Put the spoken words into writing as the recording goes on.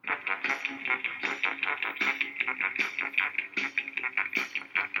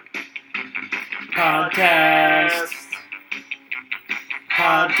Podcast.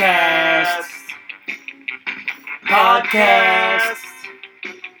 Podcast. Podcast.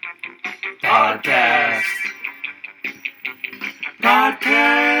 Podcast.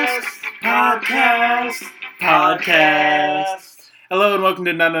 Podcast. Podcast. Podcast. Hello and welcome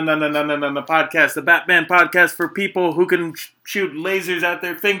to No Podcast, the Batman podcast for people who can shoot lasers out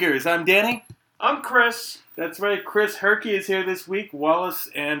their fingers. I'm Danny. I'm Chris. That's right, Chris Herkey is here this week. Wallace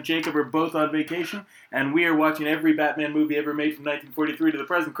and Jacob are both on vacation, and we are watching every Batman movie ever made from 1943 to the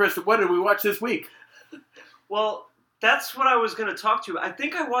present. Chris, what did we watch this week? Well, that's what I was going to talk to you. I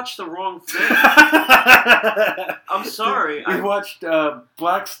think I watched the wrong thing. I'm sorry. We watched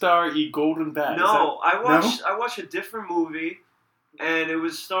Black Star E Golden Bat. No, I watched a different movie, and it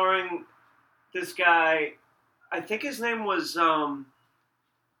was starring this guy. I think his name was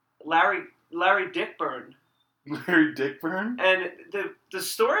Larry Dickburn. Larry Dickburn? And the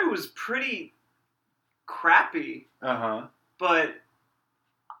story was pretty crappy. Uh-huh. But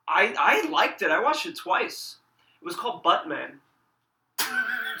I liked it. I watched it twice. It was called Buttman.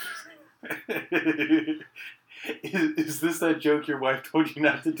 Is this that joke your wife told you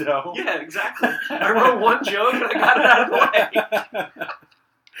not to tell? Yeah, exactly. I wrote one joke and I got it out of the way.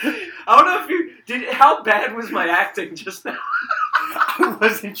 I don't know if you did. How bad was my acting just now? I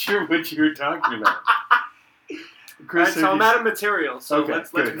wasn't sure what you were talking about. Chris, right, so I'm out of material, so okay,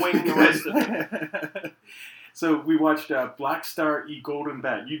 let's wing the rest of it. So we watched Black Star E Golden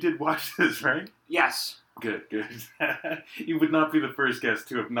Bat. You did watch this, right? Yes. Good. You would not be the first guest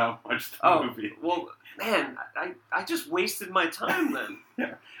to have not watched the movie. Well, man, I just wasted my time then.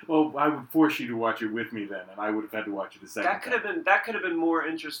 Yeah. Well, I would force you to watch it with me then, and I would have had to watch it a second time. That could have been more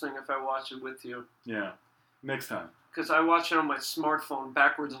interesting if I watched it with you. Yeah. Next time. Because I watched it on my smartphone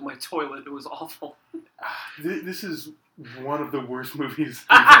backwards on my toilet. It was awful. This is one of the worst movies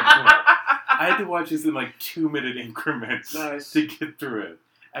I've ever watched. I had to watch this in like 2-minute increments to get through it.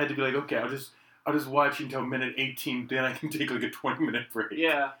 I had to be like, okay, I'll just watch until minute 18, then I can take like a 20-minute break.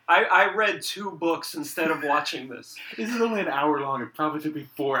 Yeah, I read 2 books instead of watching this. This is only an hour long. It probably took me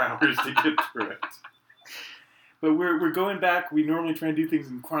 4 hours to get through it. But we're going back. We normally try and do things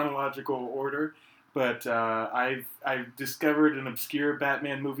in chronological order. But I've discovered an obscure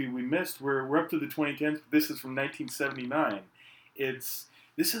Batman movie we missed. We're up to the 2010s. This is from 1979.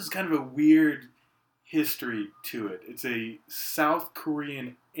 This is kind of a weird history to it. It's a South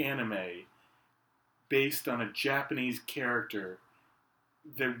Korean anime based on a Japanese character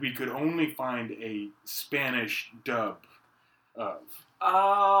that we could only find a Spanish dub of.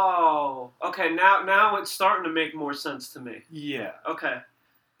 Oh, okay. Now it's starting to make more sense to me. Yeah. Okay.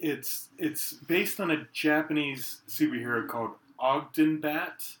 It's based on a Japanese superhero called Ogden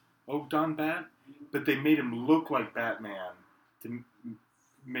Bat, but they made him look like Batman to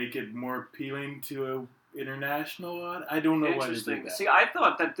make it more appealing to a international audience. I don't know why they did that. See, I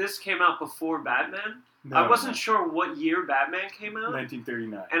thought that this came out before Batman. No, I wasn't sure what year Batman came out.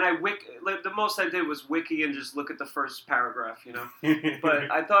 1939. And the most I did was wiki and just look at the first paragraph, you know.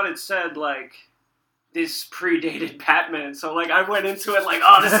 But I thought it said like, this predated Batman, so like I went into it like,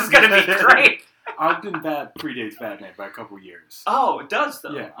 oh, this is gonna be great. Ogden Bat predates Batman by a couple years. Oh, it does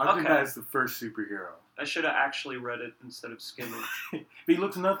though. Yeah, Ogden Bat is the first superhero. I should have actually read it instead of skimming. But he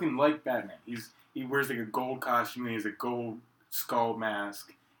looks nothing like Batman. He wears like a gold costume, and he has a gold skull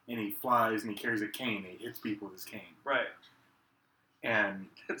mask, and he flies, and he carries a cane, and he hits people with his cane. Right. And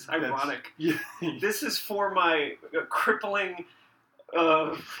it's ironic. Yeah. This is for my crippling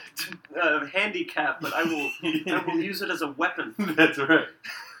handicap, but I will use it as a weapon. That's right.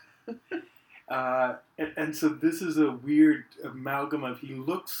 And so this is a weird amalgam of, he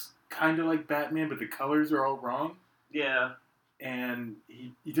looks kind of like Batman, but the colors are all wrong. Yeah. And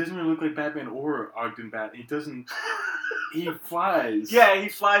he doesn't really look like Batman or Ogden Bat. He flies. Yeah, he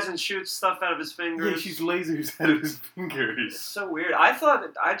flies and shoots stuff out of his fingers. Yeah, he shoots lasers out of his fingers. It's so weird. I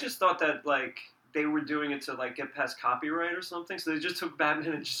just thought that like they were doing it to like get past copyright or something, so they just took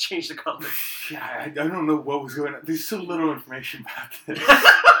Batman and just changed the colors. Yeah, I don't know what was going on. There's so little information about this.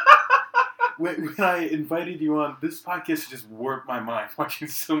 When I invited you on, this podcast just warped my mind watching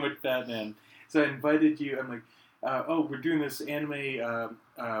so much Batman. So I invited you. I'm like, we're doing this anime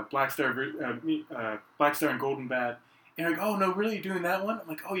Black Star and Golden Bat. And you're like, oh, no, really? You're doing that one? I'm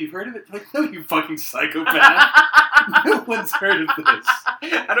like, oh, you've heard of it? I'm like, no, you fucking psychopath. No one's heard of this.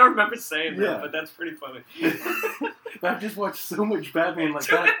 I don't remember saying that, but that's pretty funny. I've just watched so much Batman like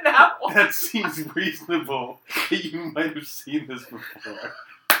that. That seems reasonable that you might have seen this before.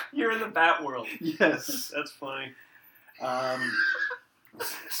 You're in the Bat world. Yes. That's funny.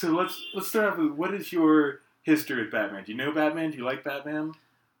 So let's start off with, what is your history with Batman? Do you know Batman? Do you like Batman?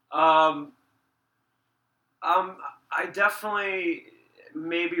 I definitely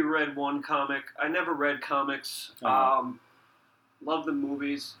maybe read one comic. I never read comics. Love the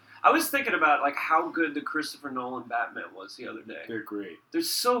movies. I was thinking about like how good the Christopher Nolan Batman was the other day. They're great. They're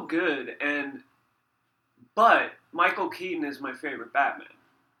so good, but Michael Keaton is my favorite Batman.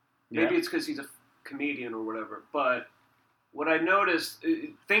 Maybe it's because he's a comedian or whatever. But what I noticed,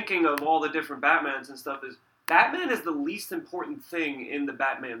 thinking of all the different Batmans and stuff, is Batman is the least important thing in the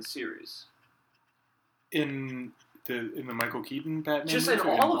Batman series. In the Michael Keaton Batman? Just in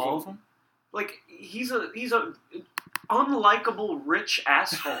all of them. Like he's a unlikable rich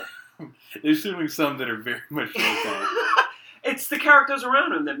asshole. There's certainly some that are very much like that. It's the characters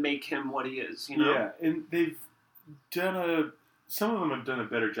around him that make him what he is, you know? Yeah, and they've done some of them have done a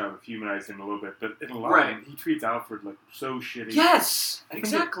better job of humanizing him a little bit, but in a lot of them, he treats Alfred like so shitty. Yes,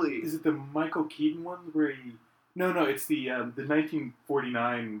 exactly. Is it the Michael Keaton one where he... No, it's the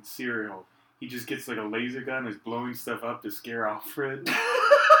 1949 serial. He just gets like a laser gun and is blowing stuff up to scare Alfred.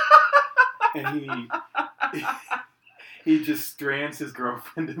 And he just strands his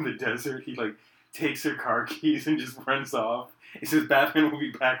girlfriend in the desert. He like takes her car keys and just runs off. He says Batman will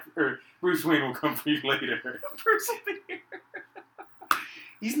be back, or Bruce Wayne will come for you later. Bruce Wayne.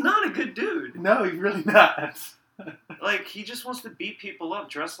 He's not a good dude. No, he's really not. Like, he just wants to beat people up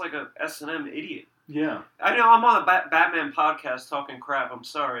dressed like a S&M idiot. Yeah. I know I'm on a Batman podcast talking crap. I'm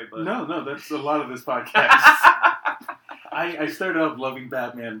sorry, but... No, that's a lot of this podcast. I started off loving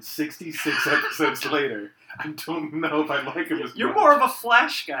Batman 66 episodes later. I don't know if I like him as much. You're more of a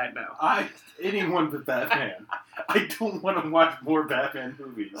Flash guy now. Anyone but Batman. I don't want to watch more Batman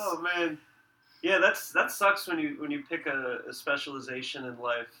movies. Oh, man. Yeah, that sucks when you pick a specialization in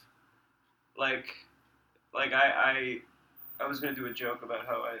life. Like I was going to do a joke about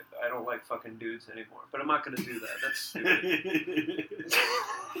how I don't like fucking dudes anymore, but I'm not going to do that. That's stupid.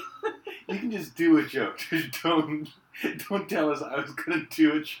 You can just do a joke. Just don't tell us I was going to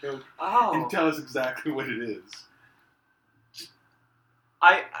do a joke and tell us exactly what it is.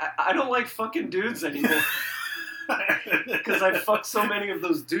 I don't like fucking dudes anymore. Because I fucked so many of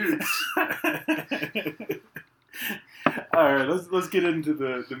those dudes. Alright, let's get into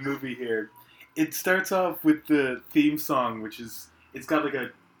the movie here. It starts off with the theme song, which is, it's got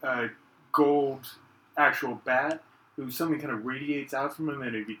like a gold actual bat, who something kind of radiates out from him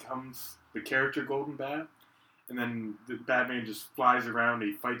and he becomes the character Golden Bat. And then the Batman just flies around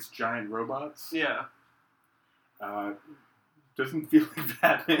and he fights giant robots. Yeah. Doesn't feel like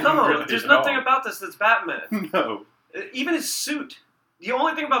Batman. No, really there's at nothing all. about this that's Batman. No. Even his suit. The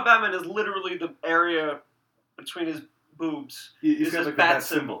only thing about Batman is literally the area between his boobs. He's got like the bat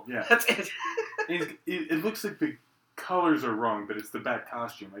symbol. Yeah. That's it. It looks like the colors are wrong, but it's the bat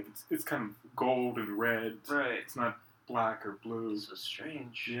costume. Like it's kind of gold and red. Right. It's not black or blue. It's so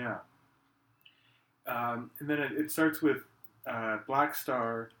strange. Yeah. And then it starts with Black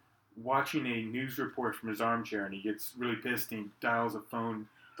Star watching a news report from his armchair, and he gets really pissed and he dials a phone.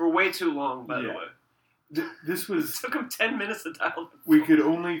 For way too long, by the way. This was... It took him 10 minutes to dial the phone. We could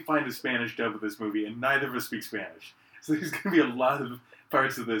only find a Spanish dub of this movie, and neither of us speak Spanish. So there's going to be a lot of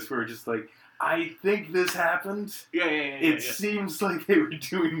parts of this where we're just like, I think this happened. Yeah. It seems like they were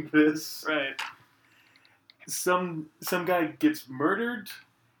doing this. Right. Some guy gets murdered,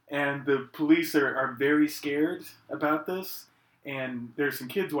 and the police are very scared about this. And there's some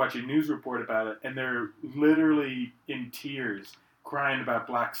kids watching a news report about it, and they're literally in tears, crying about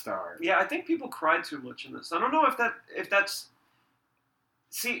Black Star. Yeah, I think people cried too much in this. I don't know if that's...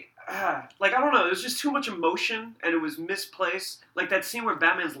 See, I don't know. There's just too much emotion, and it was misplaced. Like that scene where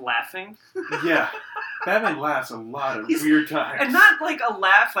Batman's laughing. Yeah. Batman laughs a lot of weird times. And not like a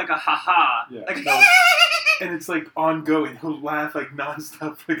laugh, like a ha-ha. Yeah. Like, no. And it's like ongoing. He'll laugh like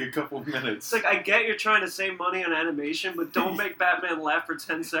nonstop for like a couple of minutes. It's like, I get you're trying to save money on animation, but don't make Batman laugh for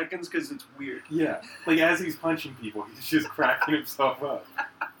 10 seconds because it's weird. Yeah. Like as he's punching people, he's just cracking himself up.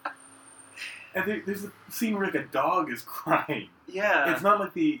 And there's a scene where like a dog is crying. Yeah. It's not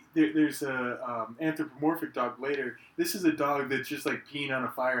like there's a anthropomorphic dog later. This is a dog that's just like peeing on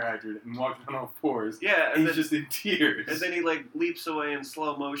a fire hydrant and walking on all fours. Yeah. And he's just in tears. And then he like leaps away in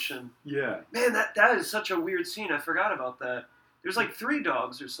slow motion. Yeah. Man, that is such a weird scene. I forgot about that. There's like 3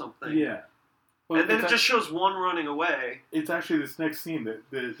 dogs or something. Yeah. Well, and then it just shows one running away. It's actually this next scene that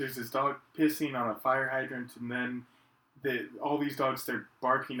there's this dog pissing on a fire hydrant, and then all these dogs start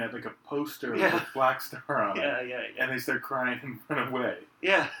barking at like a poster with Black Star on it. Yeah. And they start crying and run away.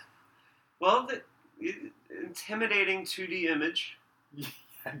 Yeah. Well, intimidating 2D image. Yeah,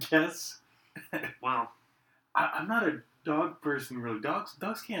 I guess. Wow. I'm not a dog person really. Dogs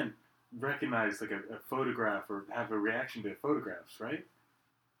can't recognize like a photograph or have a reaction to photographs, right?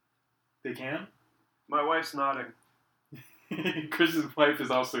 They can. My wife's nodding. Chris's wife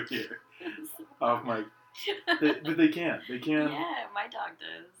is also here. Off mic. But they can. They can. Yeah, my dog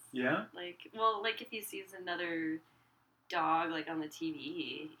does. Yeah. Like if he sees another dog like on the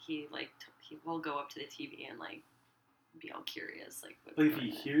TV, he will go up to the TV and like be all curious, like. Like if he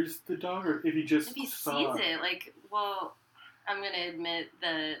hears the dog, or if he just if he saw sees it, like, well, I'm gonna admit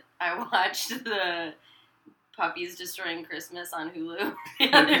that I watched the Puppies Destroying Christmas on Hulu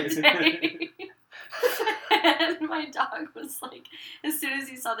the other day. And my dog was like, as soon as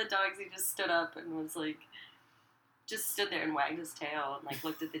he saw the dogs, he just stood up and was like, just stood there and wagged his tail and like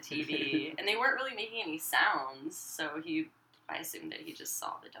looked at the TV. And they weren't really making any sounds, so I assumed that he just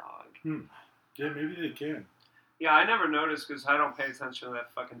saw the dog. Yeah, maybe they can. Yeah, I never noticed because I don't pay attention to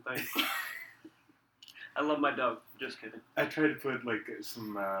that fucking thing. I love my dog. Just kidding. I tried to put like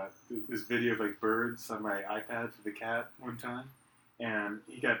some this video of like birds on my iPad for the cat one time, and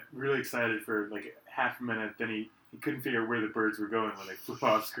he got really excited for like half a minute. Then he couldn't figure out where the birds were going when they flew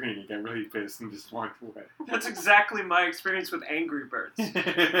off screen. He got really pissed and just walked away. That's exactly my experience with Angry Birds.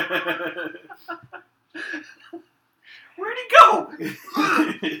 Where'd he go?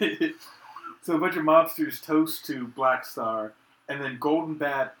 So a bunch of mobsters toast to Black Star, and then Golden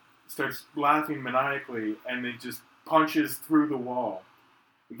Bat starts laughing maniacally, and then just punches through the wall.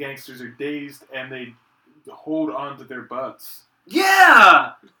 The gangsters are dazed, and they hold on to their butts.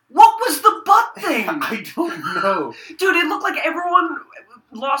 Yeah! What was the butt thing? I don't know. Dude, it looked like everyone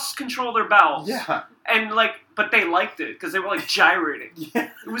lost control of their bowels. Yeah. And like, but they liked it, because they were like gyrating. Yeah.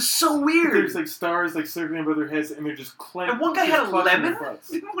 It was so weird. There's like stars like circling above their heads, and they're just clenched. And one guy had a lemon? Butts.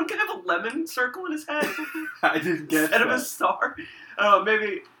 Didn't one guy have a lemon circle in his head? I didn't get Instead that. of a star? Oh,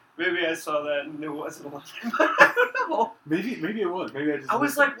 maybe I saw that and it wasn't a lemon. I don't know. Maybe it was. Maybe I just. I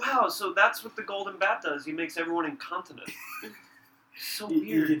was listened. like, wow, so that's what the Golden Bat does. He makes everyone incontinent. So He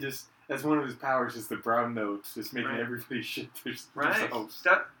weird. can just. That's one of his powers, is the brown notes, just making Right. everybody shit Right. themselves.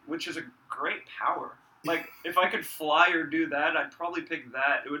 Which is a great power. Like, if I could fly or do that, I'd probably pick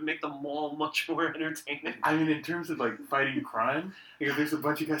that. It would make the mall much more entertaining. I mean, in terms of like fighting crime, like if there's a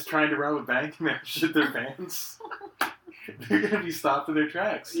bunch of guys trying to rob a bank and they shit their pants, they're gonna be stopped in their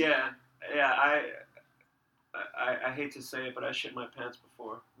tracks. Yeah. I hate to say it, but I shit my pants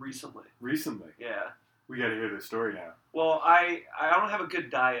before. Recently. Recently, Yeah. we got to hear the story now. Well, I don't have a good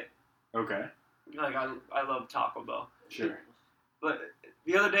diet. Okay, Like, I love Taco Bell. sure. But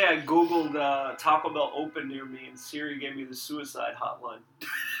the other day I Googled Taco Bell open near me, and Siri gave me the suicide hotline.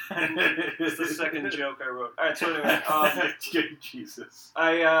 It's the second joke I wrote. All right, so anyway, Jesus.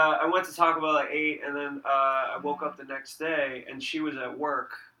 I went to Taco Bell at 8, and then I woke up the next day, and she was at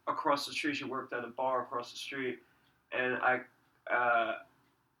work across the street. She worked at a bar across the street, and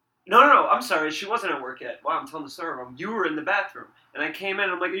No, I'm sorry. She wasn't at work yet. Wow, I'm telling the story wrong. You were in the bathroom, and I came in,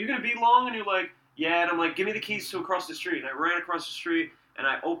 and I'm like, are you going to be long? And you're like, yeah. And I'm like, give me the keys to across the street. And I ran across the street, and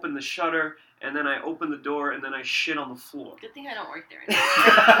I opened the shutter, and then I opened the door, and then I shit on the floor. Good thing I don't work there anymore.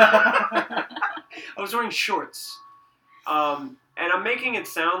 I was wearing shorts. And I'm making it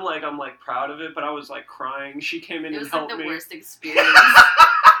sound like I'm, like, proud of it, but I was, like, crying. She came in It and was like helped the me. worst experience.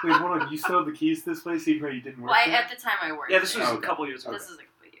 Wait, hold on. You still have the keys to this place, even though you didn't work Well, there? at the time I worked Yeah, this there. was Okay. a couple years ago. This is a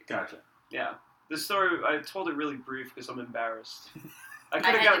couple years. Gotcha. Yeah. This story, I told it really brief because I'm embarrassed. I I could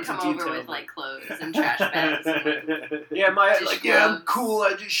have had gotten to come into over detail. with like clothes and trash bags. And, like, Yeah, my Dish like, yeah, I'm gloves. cool.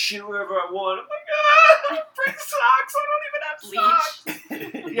 I just shoot wherever I want. I'm like, bring socks. I don't even have socks.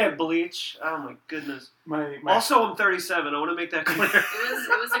 bleach. Yeah, bleach. Oh my goodness. my Also, I'm 37. I want to make that clear.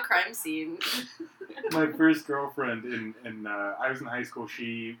 It was a crime scene. my first girlfriend in I was in high school.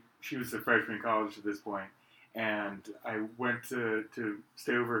 She was a freshman in college at this point, and I went to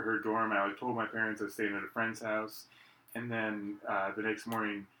stay over at her dorm. I told my parents I was staying at a friend's house, and then the next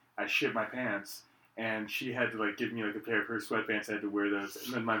morning I shit my pants, and she had to like give me like a pair of her sweatpants. I had to wear those,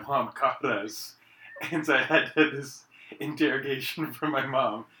 and then my mom caught us, and so I had to have this interrogation from my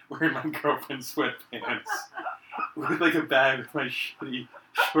mom wearing my girlfriend's sweatpants with like a bag with my shitty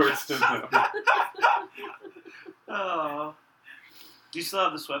shorts in them. Oh. Do you still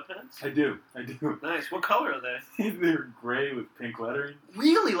have the sweatpants? I do. Nice. What color are they? They're gray with pink lettering.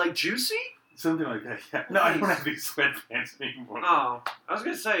 Really? Like juicy? Something like that, yeah. No, I don't have these sweatpants anymore. Oh, I was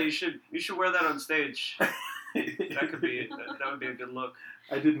gonna say you should wear that on stage. That could be that would be a good look.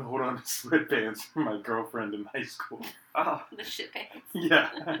 I didn't hold on to sweatpants for my girlfriend in high school. Oh, The shit pants. Yeah.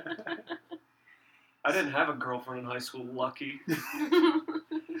 I didn't have a girlfriend in high school. Lucky.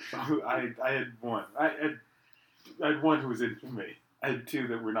 I had one. I had one who was into me. I had two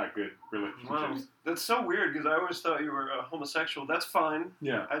that were not good relationships. Wow, that's so weird because I always thought you were a homosexual. That's fine.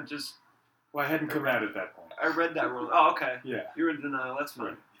 Yeah. I I hadn't come out at that point. I read that wrong. Oh, okay. Yeah. You're in denial. That's fine.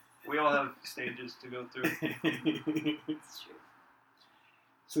 Right. We all have stages to go through. It's true.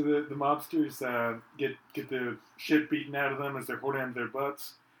 So the mobsters get the shit beaten out of them as they're holding on to their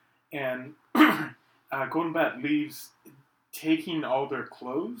butts, and Golden Bat leaves, taking all their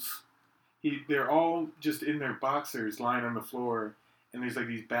clothes. They're all just in their boxers, lying on the floor, and there's like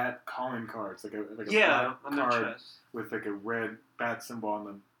these bat calling cards, like a black on their card chest. with like a red bat symbol on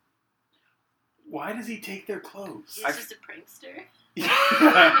them. Why does he take their clothes? He's just a prankster. Yeah.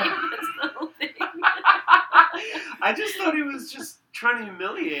 That's the whole thing. I just thought he was just trying to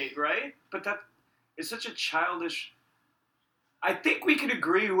humiliate, right? But that is such a childish. I think we could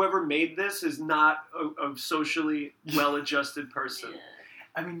agree whoever made this is not a socially well-adjusted person. Yeah.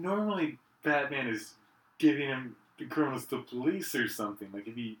 I mean, normally Batman is giving him the criminals to police or something. Like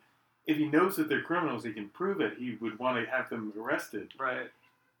if he knows that they're criminals, he can prove it. He would want to have them arrested. Right.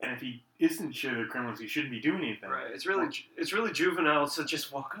 And if he isn't sure they're criminals, he shouldn't be doing anything. Right. It's really juvenile to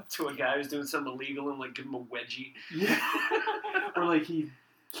just walk up to a guy who's doing something illegal and like give him a wedgie. Yeah. Or like he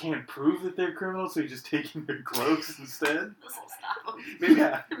can't prove that they're criminals, so he's just taking their clothes instead. This will stop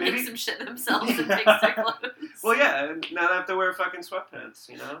them. Maybe Make some shit themselves and Yeah. fix their clothes. Well, yeah. Now they have to wear fucking sweatpants.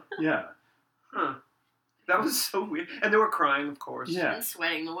 You know. Yeah. Huh. That was so weird. And they were crying, of course. Yeah. And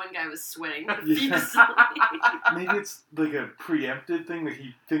sweating. The one guy was sweating Yeah. profusely. Maybe it's like a preempted thing that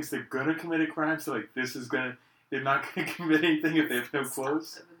he thinks they're gonna commit a crime, so like they're not gonna commit anything if they have no Stop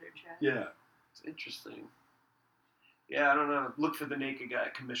clothes. them in their tracks. Yeah. It's interesting. Yeah, I don't know. Look for the naked guy,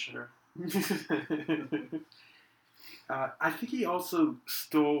 Commissioner. I think he also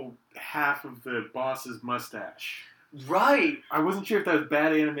stole half of the boss's mustache. Right. I wasn't sure if that was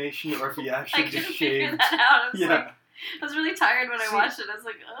bad animation or if he I actually couldn't just figure shaved. that out. I was, Yeah. I was really tired when See- I watched it. I was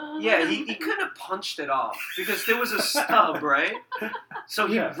like, oh. Yeah, he could have punched it off because there was a stub, right? So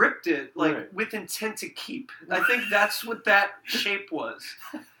he Yeah. ripped it like Right. with intent to keep. I think that's what that shape was.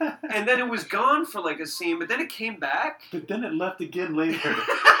 And then it was gone for like a scene, but then it came back. But then it left again later.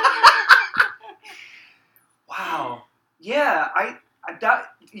 Wow. Yeah,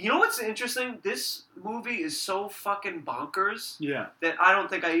 you know what's interesting? This movie is so fucking bonkers Yeah. that I don't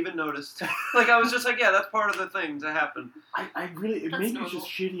think I even noticed. Like I was just like, yeah, that's part of the thing to happen. I really, That's maybe it's just normal.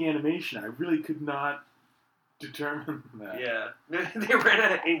 shitty animation. I really could not determine that. Yeah, they ran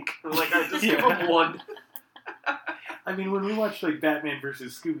out of ink. They're like, all right, just give Yeah. them one. I mean, when we watch like Batman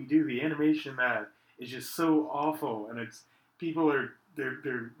versus Scooby Doo, the animation in that is just so awful, and it's people are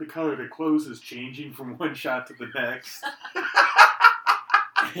the color of their clothes is changing from one shot to the next,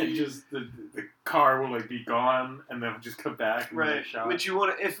 and just the car will like be gone, and then just come back in the Right. next shot. Which you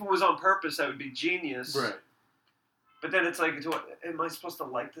want to, if it was on purpose, that would be genius. Right. But then it's like, am I supposed to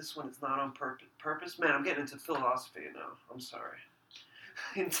like this when it's not on purpose? Man, I'm getting into philosophy now. I'm sorry.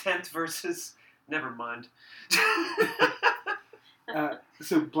 Intent versus, never mind.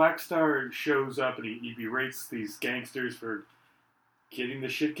 So Black Star shows up and he berates these gangsters for getting the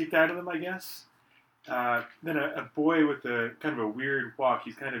shit kicked out of them, I guess. Then a boy with a kind of a weird walk.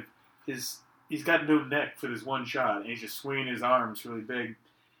 He's got no neck for this one shot, and he's just swinging his arms really big.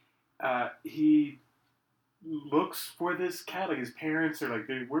 He looks for this cat. Like his parents are like,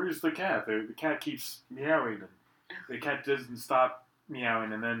 "Where's the cat?" The cat keeps meowing, and the cat doesn't stop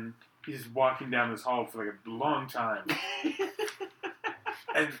meowing, and then he's just walking down this hall for like a long time.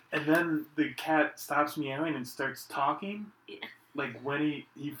 And then the cat stops meowing and starts talking, Yeah. like when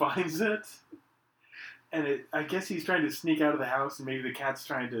he finds it. And I guess he's trying to sneak out of the house, and maybe the cat's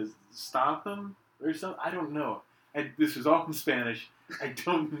trying to stop him or something. I don't know. This was all in Spanish. I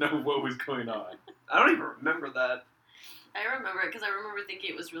don't know what was going on. I don't even remember that. I remember it because I remember thinking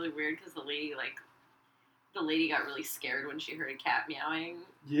it was really weird because the lady got really scared when she heard a cat meowing,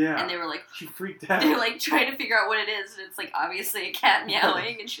 Yeah, and they were like, she freaked out. they're like trying to figure out what it is, and it's like obviously a cat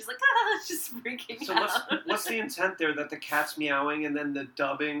meowing, and she's like, it's just freaking So out. what's the intent there? That the cat's meowing and then the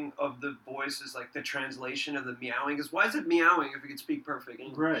dubbing of the voice is like the translation of the meowing? Because why is it meowing if it can speak perfect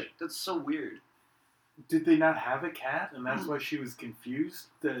English? Right. That's so weird. Did they not have a cat, and that's why she was confused?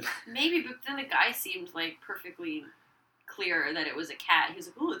 That Maybe, but then the guy seemed like perfectly clear that it was a cat. He was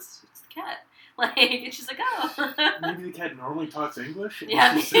like, oh, it's the cat. Like, and she's like, oh. maybe the cat normally talks English. And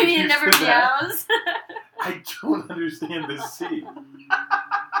Yeah, she's so maybe it used never to that. meows. I don't understand this scene.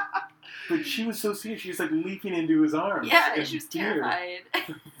 But she was so scared. She was like leaping into his arms. Yeah, in she was fear terrified.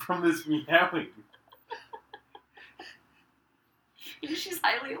 from this meowing. She's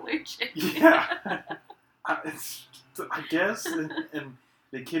highly allergic. Yeah. I guess. And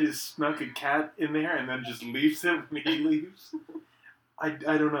the kid has snuck a cat in there and then just leaves it when he leaves.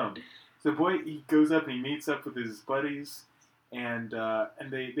 I don't know. The boy, he goes up and he meets up with his buddies, and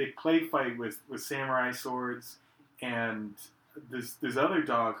they play fight with samurai swords, and this other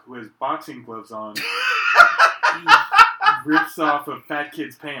dog who has boxing gloves on rips off a fat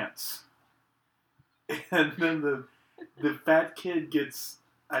kid's pants, and then the fat kid gets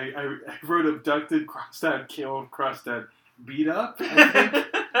I wrote abducted, crossed out, killed, crossed out, beat up.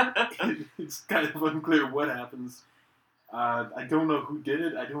 I think it's kind of unclear what happens. I don't know who did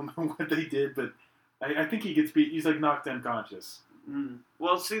it. I don't know what they did, but I think he gets beat. He's like knocked unconscious. Mm.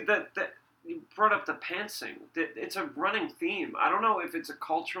 Well, see that you brought up the pantsing. It's a running theme. I don't know if it's a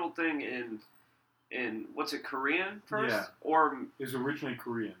cultural thing in what's it, Korean first, Yeah. or It's originally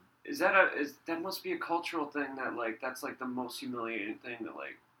Korean. that must be a cultural thing that like that's like the most humiliating thing to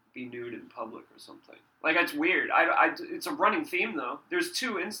like be nude in public or something. Like it's weird. It's a running theme though. There's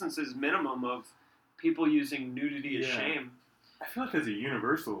 2 instances minimum of people using nudity as Yeah. shame. I feel like that's a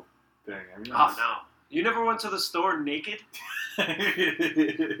universal thing. I mean, Oh no! You never went to the store naked?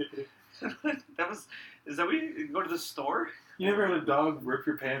 Is that what you go to the store? You never had a dog rip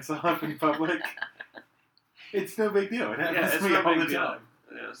your pants off in public? It's no big deal. It happens to me all the time.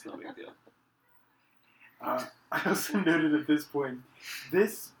 Yeah, it's no big deal. I also noted at this point,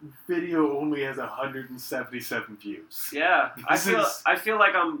 this video only has 177 views. Yeah, This is- I feel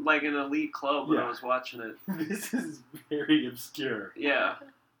like I'm like an elite club when Yeah. I was watching it. This is very obscure. Yeah,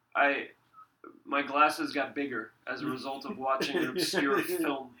 my glasses got bigger as a result of watching an obscure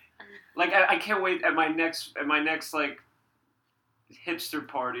film. Like I can't wait at my next like hipster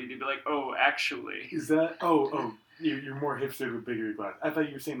party to be like, oh, actually. Is that? Oh, you're more hipster with bigger glasses. I thought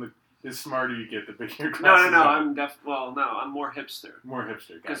you were saying the smarter you get, the bigger your glasses No. are. I'm more hipster More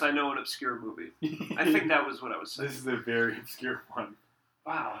hipster. because Gotcha. I know an obscure movie. I think that was what I was saying. This is a very obscure one.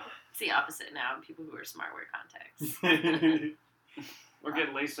 Wow, It's the opposite now. People who are smart wear contacts. we're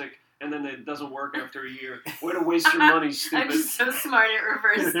getting LASIK, and then it doesn't work after a year. Way to waste your money, stupid. I'm so smart at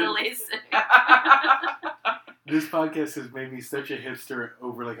reverse the LASIK. This podcast has made me such a hipster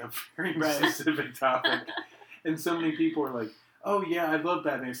over like a very Right. specific topic, and so many people are like, "Oh yeah, I love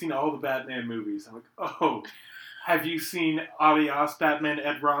Batman. I've seen all the Batman movies." I'm like, "Oh, have you seen Alias Batman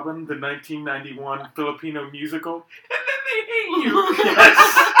Ed Robin, the 1991 Filipino musical?" And then they hate you.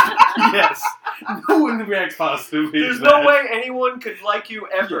 Yes. No one reacts positively. There's to no that. way anyone could like you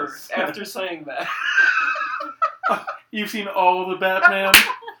ever Yes. after saying that. You've seen all the Batman?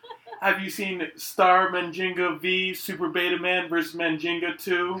 Have you seen Star Manjinga V Super Beta Man vs. Manjinga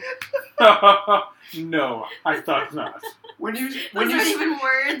 2? No, I thought not. When Those aren't even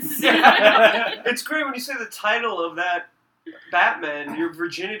words. It's great when you say the title of that Batman, your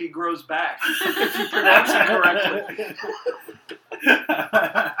virginity grows back if you pronounce it correctly.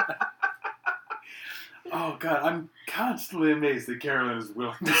 Oh God, I'm constantly amazed that Carolyn is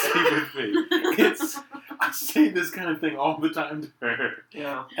willing to sleep with me. I say this kind of thing all the time to her,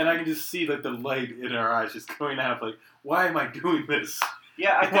 Yeah, and I can just see like the light in her eyes just going out. Like, why am I doing this?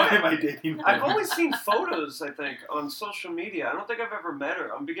 yeah. Why am I dating her? I've only seen photos, I think, on social media. I don't think I've ever met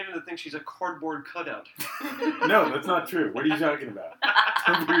her. I'm beginning to think she's a cardboard cutout. No, that's not true. What are you talking about?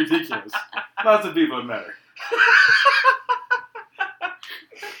 Don't be ridiculous. Lots of people have met her.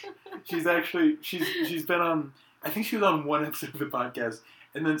 She's been on. I think she was on one episode of the podcast,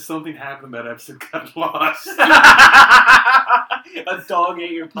 and then something happened. That episode got lost. A dog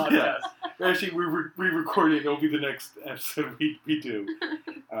ate your podcast. Actually, we're re-recording. It'll be the next episode we do.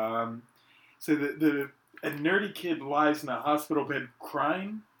 So a nerdy kid lies in a hospital bed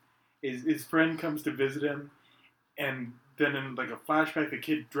crying. His friend comes to visit him, and then in like a flashback, the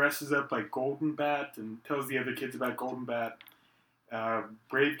kid dresses up like Golden Bat and tells the other kids about Golden Bat.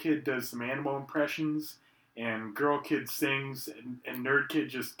 Brave Kid does some animal impressions, and Girl Kid sings, and Nerd Kid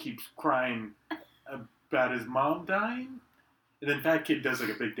just keeps crying about his mom dying. And then Fat Kid does like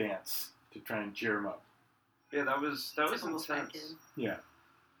a big dance to try and cheer him up. Yeah, that was Typical fat intense. kid. Yeah.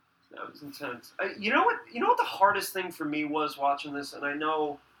 That was intense. You know what the hardest thing for me was watching this, and I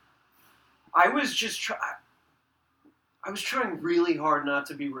know I was just I was trying really hard not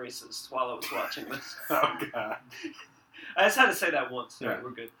to be racist while I was watching this. Oh God. I just had to say that once. Yeah. Alright,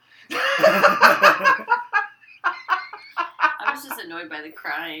 we're good. I was just annoyed by the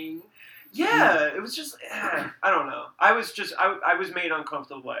crying. Yeah, it was just I don't know. I was made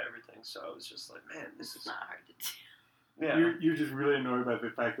uncomfortable by everything, so I was just like, man, this It's is not hard to do. yeah. You're just really annoyed by the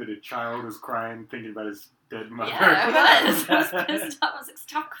fact that a child is crying thinking about his dead mother. Yeah, I was. I was pissed off. I was like,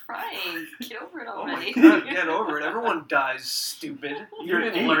 stop crying. Get over it Oh my already. god, get over it. Everyone dies, stupid. You You're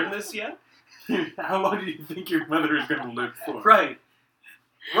didn't 8. learn this yet? How long do you think your mother is going to live for? Right.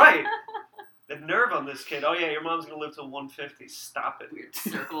 Right. The nerve on this kid. Oh yeah, your mom's gonna live till 150. Stop it. Weird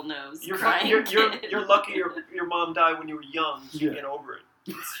circle nose. You're crying you're lucky your mom died when you were young, so you get over it.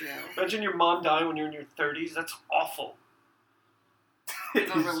 It's true. Imagine your mom dying when you're in your 30s. That's awful. We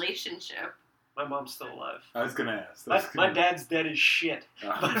have a relationship. My mom's still alive. I was gonna ask. My dad's dead as shit. Oh,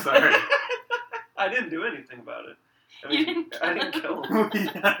 I'm sorry. I didn't do anything about it. I didn't kill him.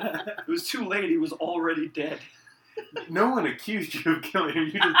 Yeah. It was too late. He was already dead. No one accused you of killing him.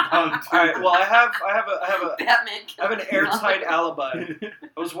 You just volunteered. All right. Well, I have Batman I have an airtight alibi.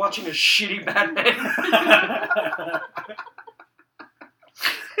 I was watching a shitty Batman.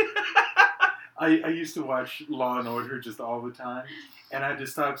 I used to watch Law and Order just all the time, and I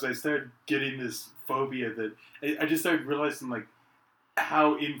just thought, because I started getting this phobia that I just started realizing like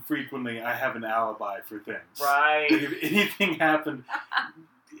how infrequently I have an alibi for things. Right. Like, if anything happened,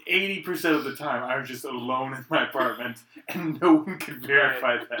 80% of the time I was just alone in my apartment, and no one could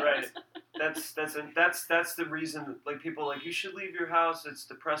verify that. Right. That's the reason. Like people are like, you should leave your house. It's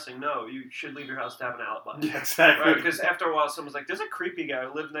depressing. No, you should leave your house to have an alibi. Yeah, exactly. Right. Because after a while, someone's like, there's a creepy guy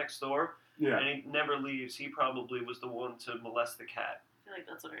who lived next door. Yeah. And he never leaves. He probably was the one to molest the cat. I feel like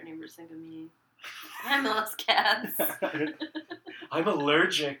that's what our neighbors think of me. I molest cats. I'm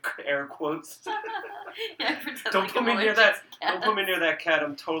allergic. Air quotes. Yeah, I pretend Don't like put I'm me near allergic that. to Don't cats. put me near that cat.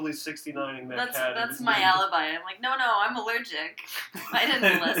 I'm totally 69ing that cat. That's my alibi. I'm like, no, I'm allergic. I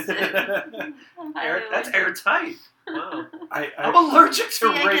didn't molest it. I'm highly That's allergic. airtight. Wow. I'm I'm allergic to See,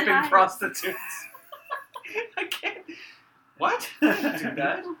 I get raping hives. prostitutes. I can't. What? I can't do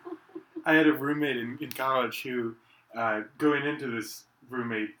that. I had a roommate in college who, going into this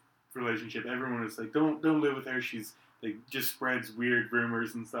roommate relationship, everyone was like, "Don't live with her. She's like just spreads weird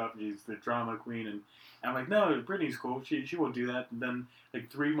rumors and stuff. She's the drama queen." And I'm like, "No, Brittany's cool. She won't do that." And then like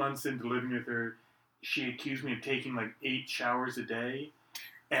 3 months into living with her, she accused me of taking like 8 showers a day,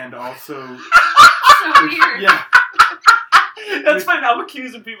 and also So weird. yeah. That's fine. I'm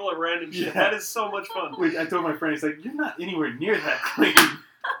accusing people of random shit. Yeah. That is so much fun. Which I told my friend, he's like, "You're not anywhere near that clean."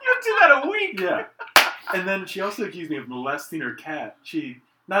 You do that a week. Yeah. And then she also accused me of molesting her cat. She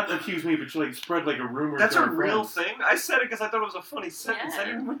not accused me, but she like spread like a rumor. That's to a her real friends. thing. I said it because I thought it was a funny sentence. Yeah. I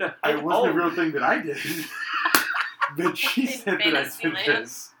didn't want to. It wasn't a real thing that I did. But she In said that I fantasy did land.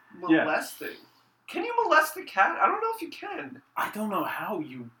 this. Yeah. molesting. Can you molest a cat? I don't know if you can. I don't know how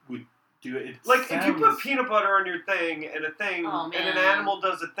you would do it. It Like if you put sounds- peanut butter on your thing and a thing Oh, and an man. animal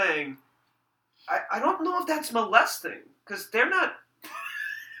does a thing, I don't know if that's molesting because they're not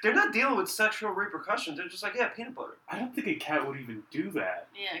dealing with sexual repercussions. They're just like, yeah, peanut butter. I don't think a cat would even do that.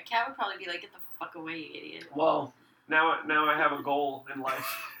 Yeah, a cat would probably be like, get the fuck away, you idiot. Well, now I have a goal in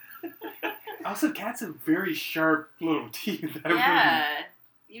life. Also, cats have very sharp little teeth. I Yeah.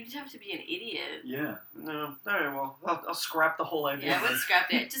 You'd have to be an idiot. wouldn't- Yeah. No, all right. Well, I'll scrap the whole idea. Yeah, I would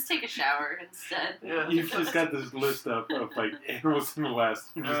scrap it. Just take a shower instead. Yeah. You've just got this list of like animals to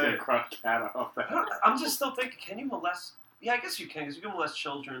molest. You're just Right. gonna cross cat off that. I'm just still thinking, can you molest? Yeah, I guess you can, because you can molest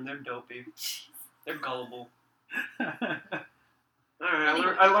children. They're dopey. They're gullible. All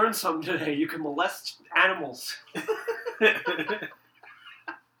right, I learned something today. You can molest animals.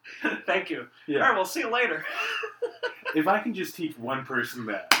 Thank you. Yeah. All right, we'll see you later. If I can just teach one person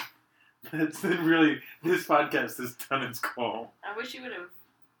that, that's then really this podcast has done its goal. I wish you would have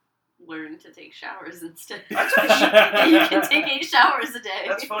learned to take showers instead. I took a shower. You can take 8 showers a day.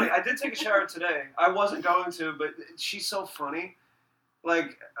 That's funny. I did take a shower today. I wasn't going to, but she's so funny.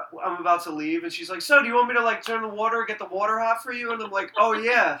 Like, I'm about to leave, and she's like, "So, do you want me to, like, turn the water, get the water hot for you?" And I'm like, "Oh,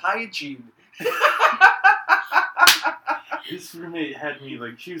 yeah, hygiene." This roommate had me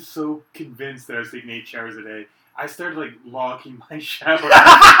like, she was so convinced that I was taking 8 showers a day. I started like logging my shower.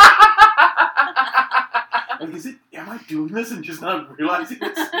 Like, am I doing this and just not realizing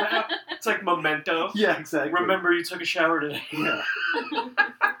it now? It's like memento. Yeah, exactly. Remember you took a shower today. Yeah.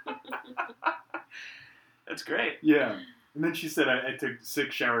 That's great. Yeah. And then she said I took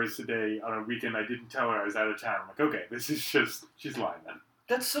 6 showers a day on a weekend. I didn't tell her I was out of town. I'm like, okay, this is just, she's lying then.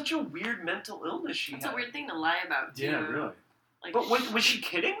 That's such a weird mental illness she It's had. a weird thing to lie about, too. Yeah, really. Like, But was she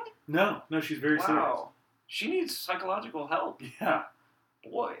kidding? No, she's very Wow. She needs psychological help. serious. Yeah.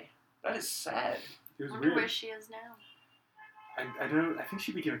 Boy, that is sad. It I was wonder weird. where she is now. I don't, I think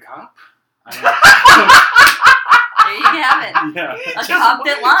she became a cop. There you have it. Yeah. A cop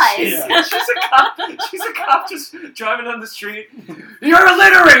that lies. Yeah. She's a cop just driving down the street. You're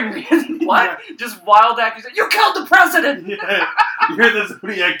littering! What? Just wild accusation. You killed the president! Yeah. You're the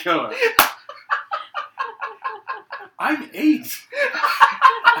Zodiac killer. I'm 8.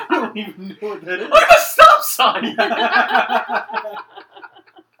 I don't even know what that is. Look at the stop sign!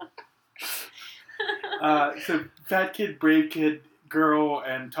 So, fat kid, brave kid, girl,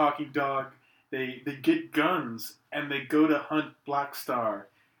 and talking dog. They get guns and they go to hunt Black Star,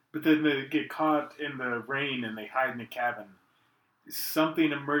 but then they get caught in the rain and they hide in a cabin.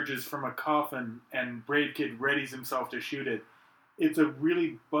 Something emerges from a coffin and Brave Kid readies himself to shoot it. It's a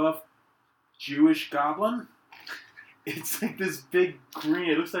really buff Jewish goblin. It's like this big green.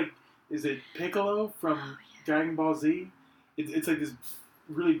 It looks like, is it Piccolo from Dragon Ball Z? It's like this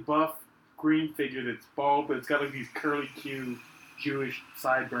really buff green figure that's bald, but it's got like these curly Q Jewish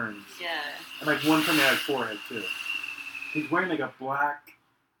sideburns. Yeah. And like one coming out of his forehead too. He's wearing like a black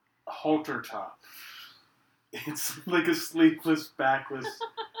halter top. It's like a sleeveless, backless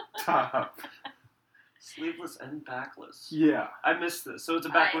top. Sleeveless and backless. Yeah. I missed this. So it's a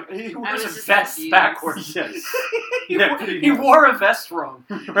backward. He wears was a just vest confused. Yes. backwards. Yeah, pretty he much. wore a vest wrong.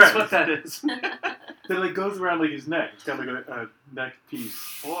 That's Right. what that is. That like goes around like his neck. It's got like a neck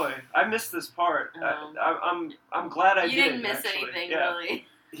piece. Boy, I missed this part. Oh. I'm glad I You did. didn't miss actually. anything, Yeah. really.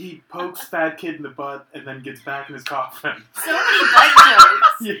 He pokes Fat Kid in the butt and then gets back in his coffin. So many butt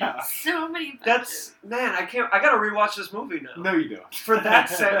jokes. Yeah. So many butt That's man. I can't. I gotta rewatch this movie now. No, you don't. For that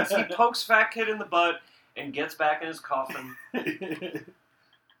sentence, he pokes Fat Kid in the butt and gets back in his coffin.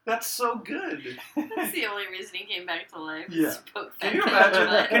 That's so good. jokes. That's the only reason he came back to life. Yeah. is to poke Can you Fat Kid in the imagine?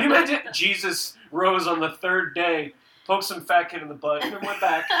 butt. Can you imagine? Jesus rose on the third day, poked some Fat Kid in the butt, and then went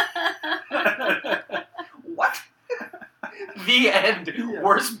back. What? The end. Yeah.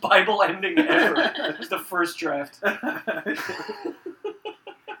 Worst Bible ending ever. It's the first draft.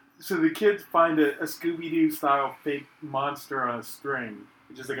 So the kids find a Scooby-Doo style fake monster on a string.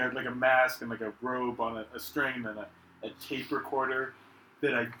 Just like a mask and like a robe on a string and a tape recorder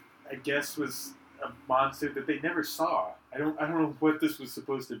that I guess was a monster that they never saw. I don't know what this was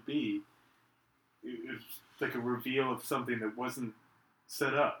supposed to be. It was like a reveal of something that wasn't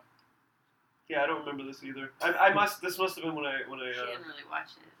set up. Yeah, I don't remember this either. This must have been when I. She didn't really watch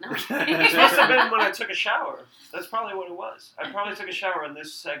it. No. This must have been when I took a shower. That's probably what it was. I probably took a shower in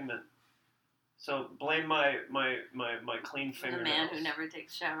this segment. So blame my clean The fingernails. man who never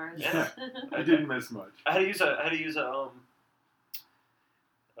takes showers. Yeah. I didn't miss much. I had to use a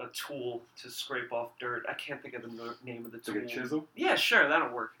tool to scrape off dirt. I can't think of the name of the It's tool. like a chisel. Yeah, sure,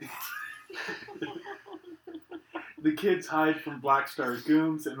 that'll work. The kids hide from Black Star's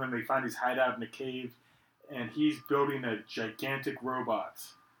goons, and then they find his hideout in a cave, and he's building a gigantic robot.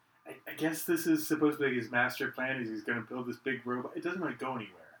 I guess this is supposed to be his master plan, is he's going to build this big robot. It doesn't really go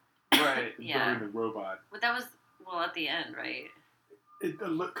anywhere. Right. Yeah. Building the robot. But that was, well, at the end, right? It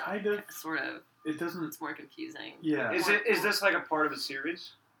look kind of. Sort of. It doesn't. It's more confusing. Yeah. Is this like a part of a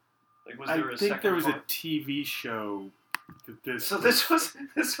series? Like was there I a think second there was a part? TV show. So this was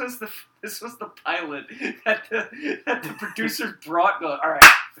the pilot that the producers brought. All right,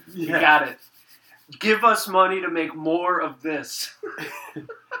 we got it. Give us money to make more of this.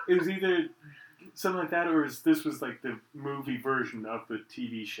 It was either something like that, or this was like the movie version of the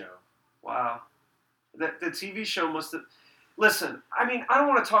TV show. Wow, the TV show must have. Listen, I mean, I don't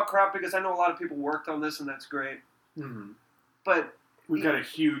want to talk crap because I know a lot of people worked on this, and that's great. Mm-hmm. But We've got a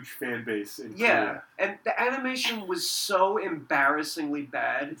huge fan base in yeah, Korea. and the animation was so embarrassingly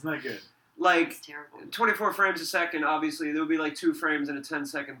bad. It's not good. Like It's terrible. 24 frames a second, obviously, there would be like 2 frames in a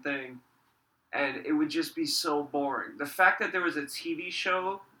 10-second thing. And it would just be so boring. The fact that there was a TV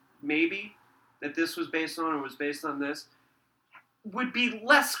show, maybe, that this was based on or was based on this, would be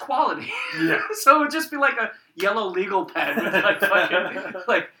less quality. Yeah. So it would just be like a yellow legal pad with like fucking,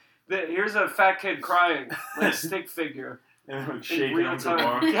 like, here's a fat kid crying, like a stick figure. And like In shaking real on the time.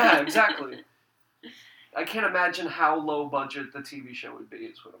 bar. Yeah, exactly. I can't imagine how low budget the TV show would be,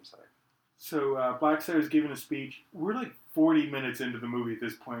 is what I'm saying. So Black Star is giving a speech. We're like 40 minutes into the movie at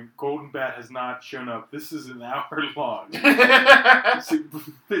this point. Golden Bat has not shown up. This is an hour long.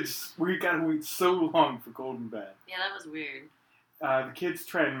 We gotta wait so long for Golden Bat. Yeah, that was weird. The kids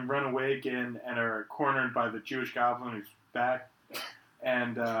try and run away again and are cornered by the Jewish goblin who's back.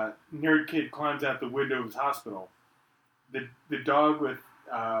 And Nerd Kid climbs out the window of his hospital. The dog with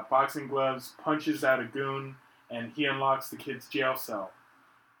boxing gloves punches out a goon, and he unlocks the kid's jail cell.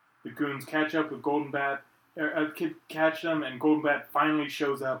 The goons catch up with Golden Bat. The kid catch them, and Golden Bat finally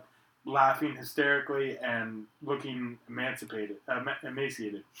shows up, laughing hysterically and looking emaciated.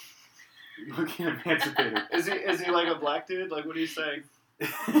 Looking emancipated. Is he like a black dude? Like, what are you saying?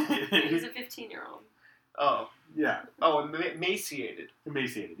 He's a 15-year-old. Oh. Yeah, Oh, emaciated.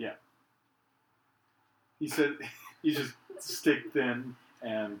 emaciated. Yeah. He said he's just stick thin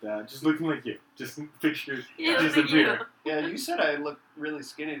and just looking like you. Just picture Yeah, just look a at you. mirror. Yeah, you said I look really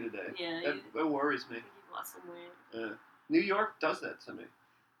skinny today. Yeah, That worries me. You've lost some weight. New York does that to me.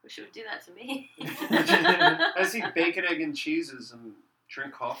 Wish you would do that to me. I see bacon, egg, and cheeses and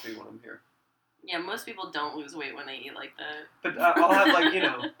drink coffee when I'm here. Yeah, most people don't lose weight when they eat like that. But I'll have like,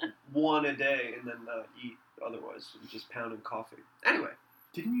 one a day and then eat otherwise, just pounding coffee. Anyway.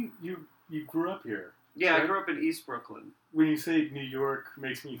 Didn't you grew up here? Yeah, right? I grew up in East Brooklyn. When you say New York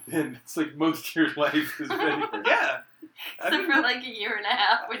makes me thin, it's like most of your life has been here. Yeah. Except for like a year and a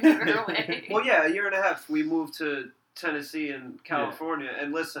half when you were away. Well, yeah, a year and a half. We moved to Tennessee and California. Yeah.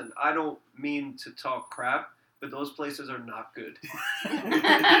 And listen, I don't mean to talk crap, but those places are not good.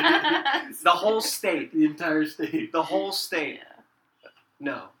 The whole state. The entire state. The whole state. Yeah.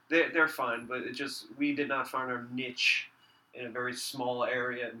 No, they're fine, but we did not find our niche in a very small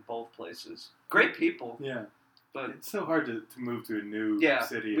area in both places. Great people. Yeah. But it's so hard to move to a new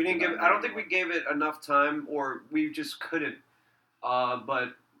city. We didn't I don't think we gave it enough time, or we just couldn't.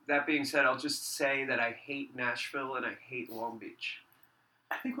 But that being said, I'll just say that I hate Nashville and I hate Long Beach.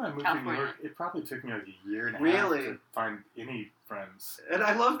 I think when I moved to New York, it probably took me like a year and a half to find any friends. And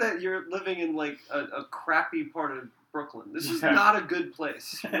I love that you're living in like a crappy part of Brooklyn. This is not a good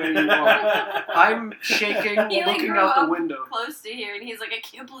place where you are. I'm shaking, looking out the window. Close to here, and he's like, I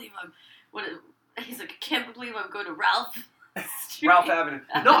can't believe I go to Ralph Street. Ralph Avenue.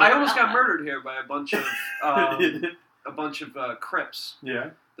 No, I almost got murdered here by a bunch of Crips. Yeah.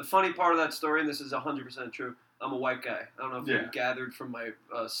 The funny part of that story, and this is 100% true, I'm a white guy. I don't know if you gathered from my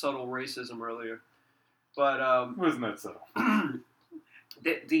subtle racism earlier. But it wasn't that subtle.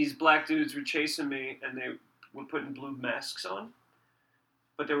 These black dudes were chasing me, and they were putting blue masks on.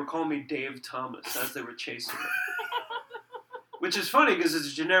 But they were calling me Dave Thomas as they were chasing me. Which is funny because it's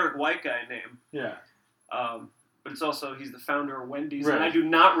a generic white guy name. Yeah. But it's also, he's the founder of Wendy's, right. and I do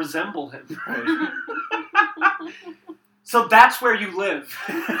not resemble him. Right. So that's where you live.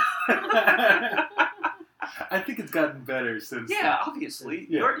 I think it's gotten better since. Yeah, obviously.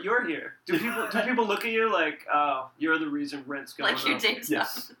 Yeah. You're here. Do people look at you like, oh, you're the reason rent's going up? Like you're Dave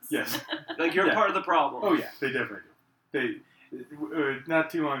Thomas. Yes. Like you're part of the problem. Oh yeah, they definitely do.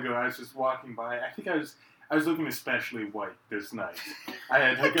 Not too long ago, I was just walking by. I think I was looking especially white this night.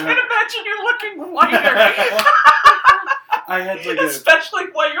 I can't imagine you looking whiter. I had like especially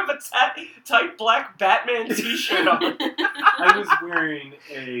while you have a tight black Batman T-shirt on. I was wearing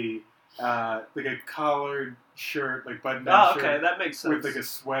a collared shirt, like button-down shirt. Oh, okay, that makes sense. With like a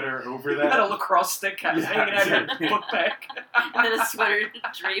sweater over that. You had a lacrosse stick hanging out your book bag. And then a sweater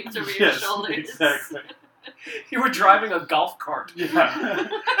draped over your shoulders. Exactly. You were driving a golf cart. Yeah.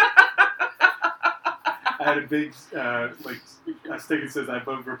 I had a big a stick that says "I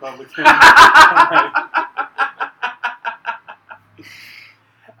vote Republican."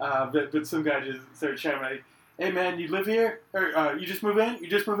 But some guy just started shouting like, "Hey man, you live here? Or you just move in? You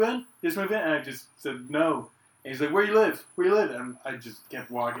just move in? You just move in?" And I just said no. And he's like, "Where you live? Where you live?" And I just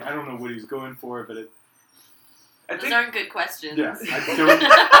kept walking. I don't know what he was going for, but those aren't good questions. Yeah, I don't.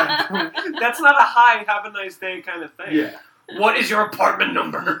 That's not a hi, have a nice day kind of thing. Yeah. What is your apartment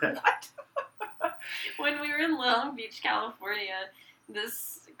number? When we were in Long Beach, California,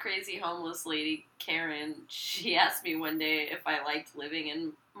 this crazy homeless lady, Karen, she asked me one day if I liked living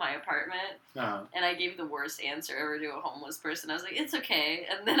in my apartment. Uh-huh. And I gave the worst answer ever to a homeless person. I was like, it's okay.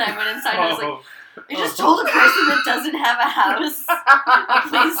 And then I went inside and I was like, I just told a person that doesn't have a house a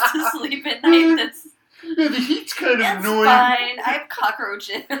place to sleep at night. Yeah, the heat's kind of annoying. Fine. I have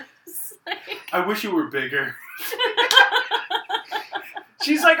cockroaches. I wish you were bigger.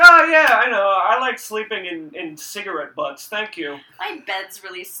 She's like, oh yeah, I know. I like sleeping in cigarette butts. Thank you. My bed's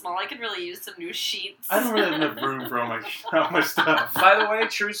really small. I could really use some new sheets. I don't really have enough room for all my stuff. By the way,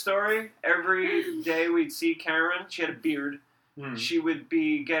 true story. Every day we'd see Karen. She had a beard. Mm. She would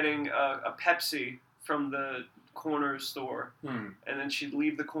be getting a Pepsi from the corner store, and then she'd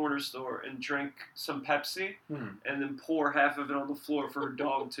leave the corner store and drink some Pepsi, and then pour half of it on the floor for her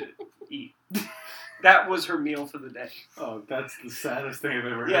dog to eat. That was her meal for the day. Oh, that's the saddest thing I've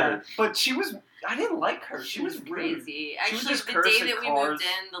ever heard. Yeah, but I didn't like her. She was crazy. Rude. Actually, the day that we moved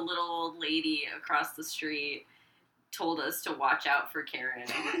in, the little old lady across the street told us to watch out for Karen.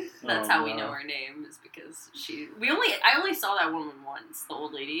 That's how we know her name, is because I only saw that woman once, the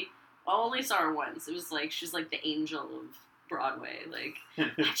old lady. I only saw her once. It was like, she's like the angel of Broadway. Like,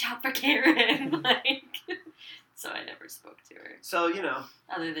 watch out for Karen. So I never spoke to her. So,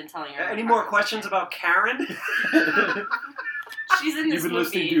 other than telling her. Any more questions about Karen? She's in this movie. You've been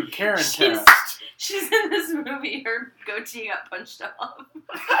listening to Karen Cast. She's in this movie. Her goatee got punched off.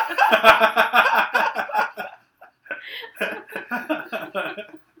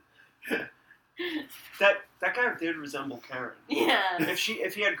 That guy did resemble Karen. Yeah.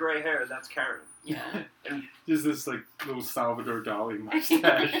 If he had gray hair, that's Karen. Yeah. And just this little Salvador Dali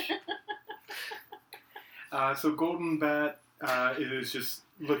mustache. So Golden Bat, is just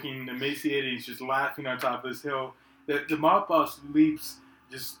looking emaciated. He's just laughing on top of this hill. The mob boss leaps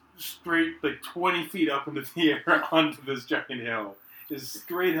just straight, like 20 feet up into the air onto this giant hill. Just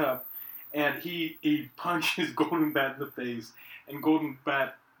straight up. And he punches Golden Bat in the face, and Golden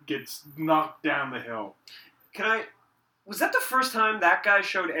Bat gets knocked down the hill. Was that the first time that guy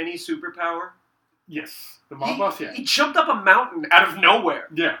showed any superpower? Yes. The mob boss, yeah. He jumped up a mountain out of nowhere.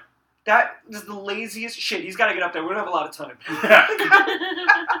 Yeah. That is the laziest shit. He's got to get up there. We don't have a lot of time. Yeah.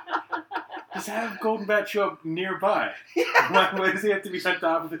 Just have Golden Bat show up nearby. Yeah. Why does he have to be on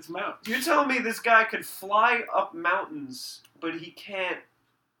top of this mountain? You're telling me this guy could fly up mountains, but he can't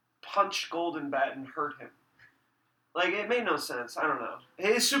punch Golden Bat and hurt him? Like, it made no sense. I don't know.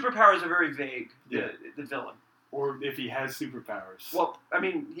 His superpowers are very vague, the villain. Or if he has superpowers. Well, I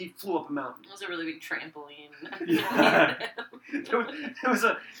mean, he flew up a mountain. It was a really big trampoline. Yeah.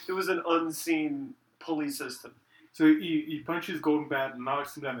 It was an unseen pulley system. So he punches Golden Bat and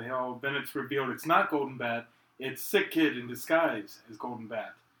knocks him down the hill. Then it's revealed it's not Golden Bat. It's Sick Kid in disguise as Golden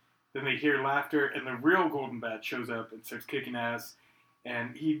Bat. Then they hear laughter, and the real Golden Bat shows up and starts kicking ass.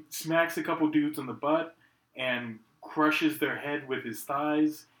 And he smacks a couple dudes on the butt and crushes their head with his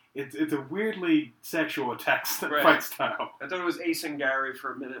thighs. It's a weirdly sexual attack fight style. I thought it was Ace and Gary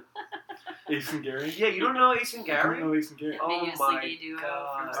for a minute. Ace and Gary? Yeah, you don't know Ace and I Gary? don't know Ace and Gary. Oh Ambiguously my gay duo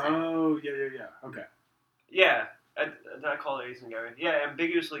god. from Oh, yeah. Okay. Yeah, I call it Ace and Gary. Yeah,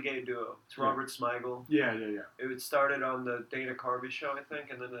 ambiguously gay duo. It's Robert Smigel. Yeah. It started on the Dana Carvey show, I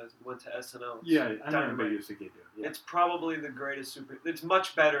think, and then it went to SNL. Yeah, I know Dynamite. Ambiguously Gay Duo. Yeah. It's probably the greatest It's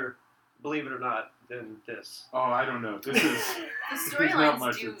much better, believe it or not, than this. Oh, I don't know. This is... The There's not storylines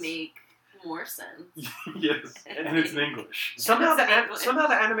much do that's- make more sense. Yes, and it's in English. Somehow the English.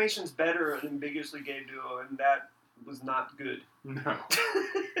 animation's better in ambiguously gay duo, and that was not good. No.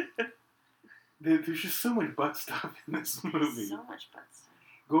 There's just so much butt stuff in this movie. So much butt stuff.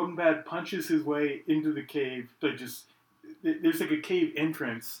 Golden Bat punches his way into the cave. There's like a cave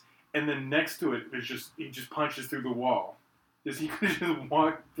entrance, and then next to it, he just punches through the wall. He could just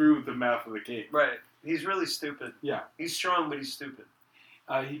walk through the mouth of the cave. Right. He's really stupid. Yeah. He's strong, but he's stupid.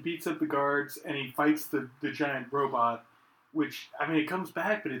 He beats up the guards, and he fights the giant robot, which, I mean, it comes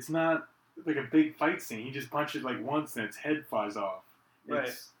back, but it's not like a big fight scene. He just punches like once, and its head flies off. Right.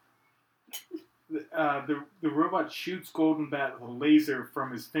 The robot shoots Golden Bat with a laser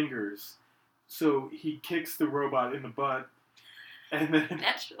from his fingers, so he kicks the robot in the butt, and then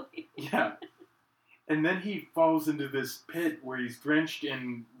Naturally. yeah, and then he falls into this pit where he's drenched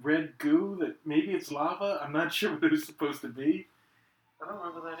in red goo. That maybe it's lava. I'm not sure what it was supposed to be. I don't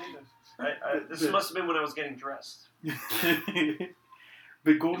remember that either. This must have been when I was getting dressed.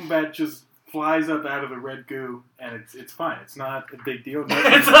 The Golden Bat just flies up out of the red goo, and it's fine. It's not a big deal.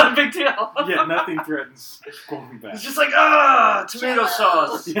 It's not a big deal. Yeah, nothing threatens Golden Bat. It's just like, tomato Jello.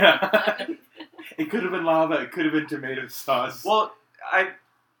 sauce. Yeah. It could have been lava. It could have been tomato sauce. Well,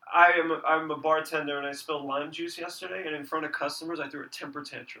 I'm a bartender, and I spilled lime juice yesterday, and in front of customers, I threw a temper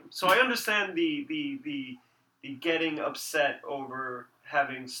tantrum. So I understand the getting upset over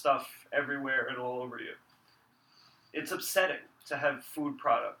having stuff everywhere and all over you. It's upsetting to have food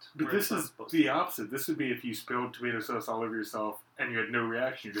product. But where this it's not is supposed the opposite. This would be if you spilled tomato sauce all over yourself and you had no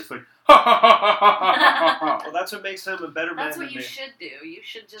reaction. You're just like, ha ha ha ha ha ha ha. Well, that's what makes him a better That's man what than you me. should do. You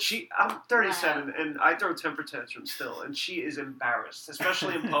should just. I'm 37, and I throw temper tantrums still, and she is embarrassed,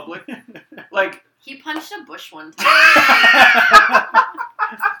 especially in public. Like, He punched a bush one time.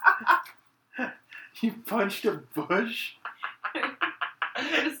 You punched a bush?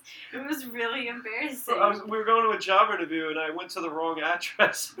 It was really embarrassing. we were going to a job interview, and I went to the wrong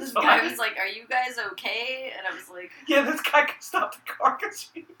address. This So guy was like, "Are you guys okay?" And I was like, yeah, this guy stopped the car because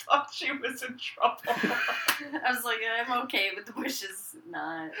he thought she was in trouble. "I was like, I'm okay, but the bush is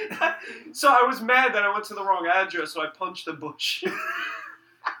not." So I was mad that I went to the wrong address, so I punched the bush.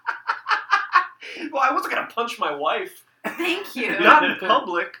 Well, I wasn't going to punch my wife. Thank you. Not in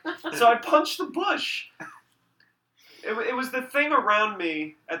public. So I punched the bush. It was the thing around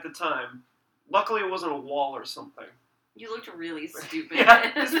me at the time. Luckily, it wasn't a wall or something. You looked really stupid.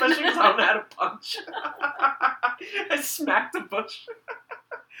 Yeah, especially because I don't know how to punch. I smacked the bush.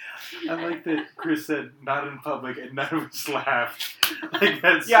 I like that Chris said not in public and none of us laughed. Like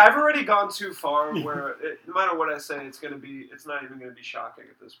that's Yeah, I've already gone too far where no matter what I say, it's not even going to be shocking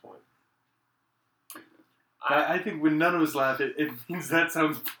at this point. I think when none of us laugh, it means that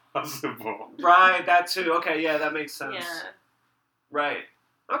sounds possible. Right, that too. Okay, yeah, that makes sense. Yeah. Right.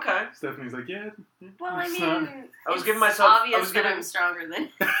 Okay. Stephanie's like, yeah. Well, I it's mean, not- I was it's giving myself- obvious I was that giving- I'm stronger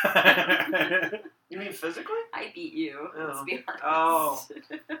than You mean physically? I beat you. Let's Oh. be honest.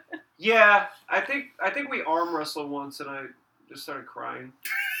 Oh. Yeah, I think we arm wrestled once, and just started crying.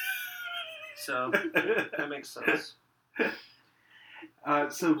 So that makes sense.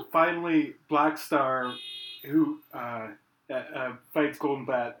 So finally, Black Star, who fights Golden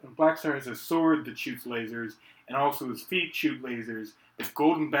Bat. And Black Star has a sword that shoots lasers, and also his feet shoot lasers. But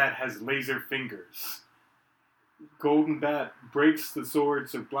Golden Bat has laser fingers. Golden Bat breaks the sword,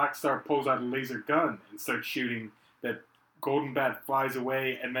 so Black Star pulls out a laser gun and starts shooting. That Golden Bat flies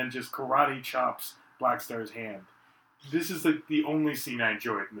away and then just karate chops Black Star's hand. This is like the only scene I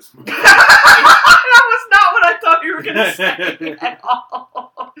enjoyed in this movie. That was not what I thought you were going to say at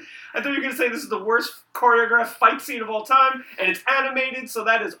all. I thought you were going to say this is the worst choreographed fight scene of all time, and it's animated, so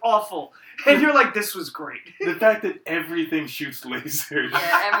that is awful. And you're like, this was great. The fact that everything shoots lasers.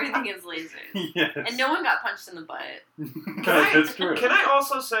 Yeah, everything is lasers. Yes. And no one got punched in the butt. That's true. Can I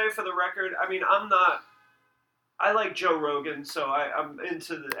also say, for the record, I mean, I like Joe Rogan, so I'm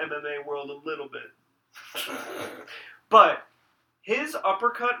into the MMA world a little bit. But his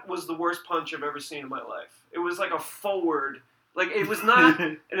uppercut was the worst punch I've ever seen in my life. It was like a forward, like it was not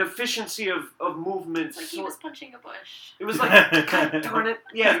an efficiency of movement. It's like he was punching a bush. It was like, God darn it.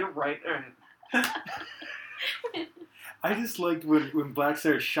 Yeah, you're right. All right. I just liked when Black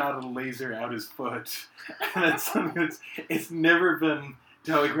Star shot a laser out his foot. And that's something it's never been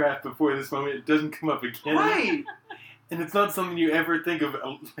telegraphed before this moment. It doesn't come up again. Right. And it's not something you ever think of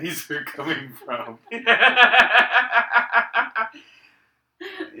a laser coming from.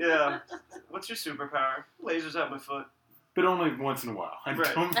 Yeah. What's your superpower? Lasers out my foot. But only once in a while. I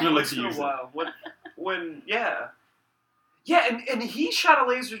Right. don't really like Once to in a use it. while. When yeah. Yeah, and he shot a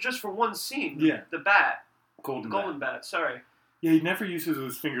laser just for one scene. Yeah. The bat. Golden Golden bat, sorry. Yeah, he never uses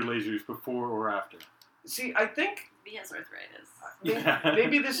his finger lasers before or after. See, I think He has arthritis.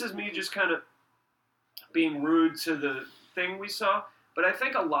 maybe this is me just kind of being rude to the thing we saw, but I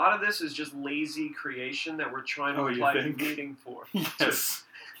think a lot of this is just lazy creation that we're trying to Oh, you apply think? reading for. Yes.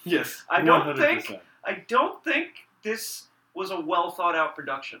 Yes. I don't 100%. I don't think this was a well thought out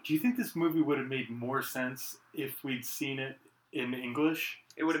production. Do you think this movie would have made more sense if we'd seen it in English?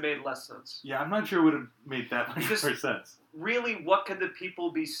 It would have made less sense. Yeah, I'm not sure it would have made that much Because- more sense. Really, what could the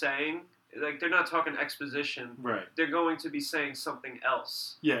people be saying? Like, they're not talking exposition. Right. They're going to be saying something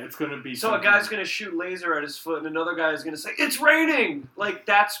else. Yeah, it's going to be So a something- guy's going to shoot laser at his foot, and another guy is going to say, "It's raining!" Like,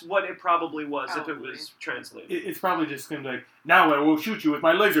 that's what it probably was if it Probably. was translated. It's probably just going to be like, now I will shoot you with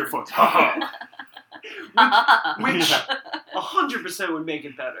my laser foot. Ha Which Yeah. 100% would make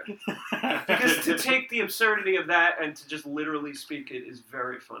it better. ha. Because to take the absurdity of that and to just literally speak it is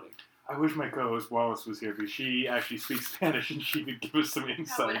very funny. I wish my co-host Wallace was here because she actually speaks Spanish and she could give us some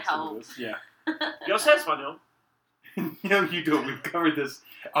insight would into help. this. Yeah. Yo sé español. No, you don't. We've covered this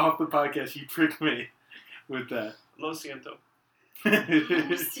off the podcast. You tricked me with that. Lo siento. I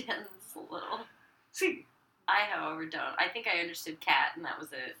understand this a little. Sí, I, however, don't. I think I understood cat, and that was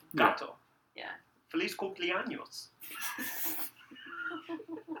it. gato. Yeah. Feliz cumpleaños.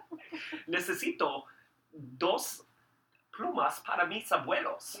 Necesito dos plumas para mis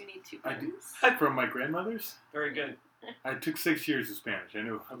abuelos. You need two I do. pens. From my grandmother's? Very good. I took 6 years of Spanish. I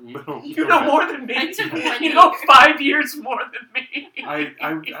know a little. You know more than me. I took 1 You know year. 5 years more than me.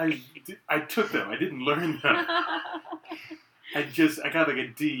 I took them. I didn't learn them. I got like a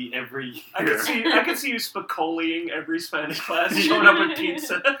D every year. I could see you Spicoliing every Spanish class, showing up with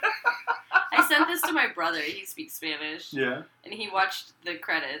pizza. I sent this to my brother. He speaks Spanish. Yeah. And he watched the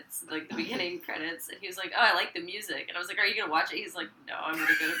credits, like the beginning credits, and he was like, "Oh, I like the music." And I was like, "Are you gonna watch it?" He's like, "No, I'm gonna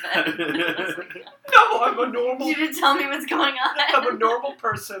go to bed." I was like, No, I'm a normal. "You didn't tell me what's going I'm a on." normal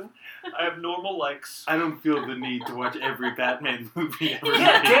person. I have normal likes. I don't feel the need to watch every Batman movie ever.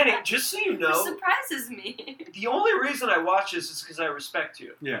 Yeah, made. Danny, just so you Which know, surprises me. the only reason I watch this is because I respect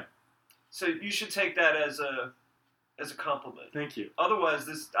you. Yeah. So you should take that as a compliment. Thank you. Otherwise,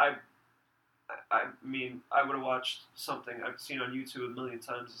 I mean, I would have watched something I've seen on YouTube a million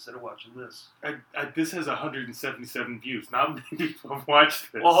times instead of watching this. This has 177 views. Not many people have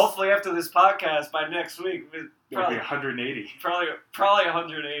watched this. Well, hopefully after this podcast, by next week, It'll be probably 180.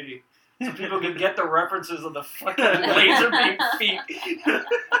 180. So people can get the references of the fucking laser beam feet.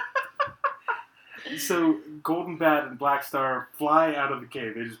 So Golden Bat and Black Star fly out of the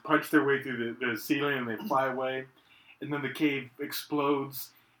cave. They just punch their way through the ceiling and they fly away. And then the cave explodes,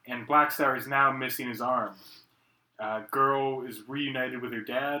 and Black Star is now missing his arm. Girl is reunited with her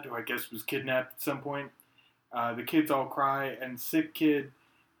dad, who I guess was kidnapped at some point. The kids all cry, and Sick Kid,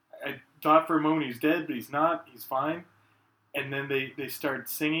 I thought for a moment he's dead, but he's not. He's fine. And then they start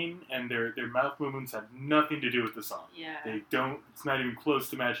singing, and their mouth movements have nothing to do with the song. Yeah. They don't. It's not even close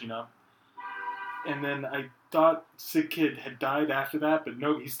to matching up. And then I thought Sick Kid had died after that, but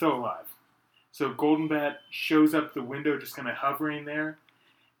no, he's still alive. So Golden Bat shows up the window, just kind of hovering there,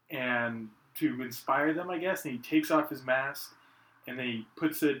 and to inspire them, I guess. And he takes off his mask, and then he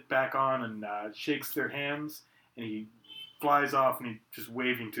puts it back on and shakes their hands, and he flies off, and he's just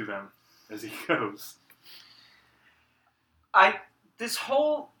waving to them as he goes.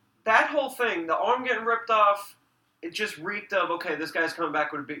 That whole thing, the arm getting ripped off, it just reeked of, okay, this guy's coming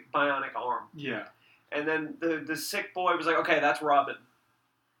back with a big bionic arm. Yeah. And then the sick boy was like, okay, that's Robin.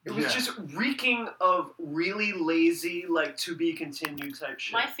 It was just reeking of really lazy, like, to be continued type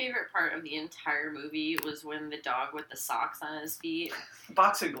shit. My favorite part of the entire movie was when the dog with the socks on his feet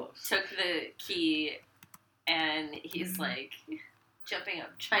Boxing gloves. took the key and he's like jumping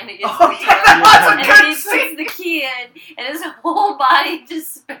up, trying to get Oh, the yeah, key that was a and good then he scene. puts the key in and his whole body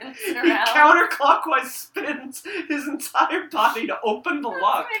just spins He around. counterclockwise spins his entire body to open the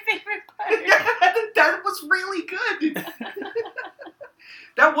lock. That's my favorite part. Yeah, that was really good.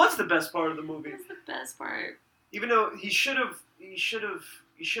 That was the best part of the movie. That's the best part. Even though he should have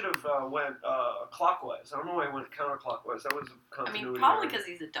went clockwise. I don't know why he went counterclockwise. That was a I continuity mean, probably error. because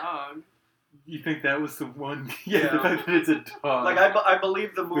he's a dog. You think that was the one? Yeah. The fact that it's a dog. Like I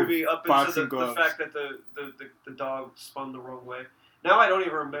believe the movie up into boxing the gloves. fact that the dog spun the wrong way. Now I don't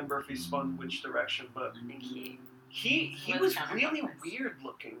even remember if he spun which direction, but I think he was was really counterclockwise. weird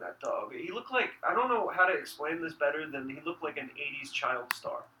looking, that dog. He looked like, I don't know how to explain this better than he looked like an 80s child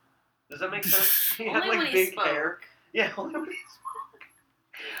star. Does that make sense? He had Only when like he big spoke. hair. Yeah, only when he spoke.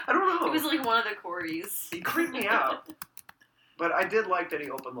 I don't know. He was like one of the Corys. He creeped me out. But I did like that he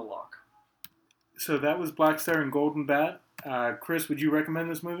opened the lock. So that was Black Star and Golden Bat. Chris, would you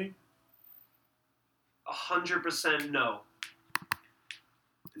recommend this movie? 100% no.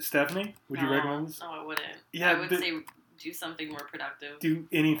 Stephanie, would you recommend this? No, I wouldn't. Yeah, I would say do something more productive. Do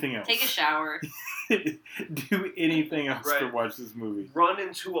anything else. Take a shower. Do anything else to Right. watch this movie. Run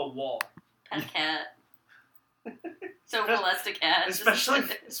into a wall. Pet a cat. Don't molest a cat. Especially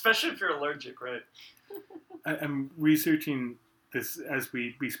if you're allergic, right? I'm researching this as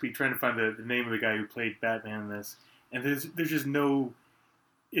we speak, trying to find the name of the guy who played Batman in this, and there's just no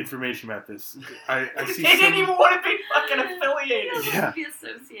information about this. I see They didn't some, even want to be fucking affiliated. He Yeah. doesn't be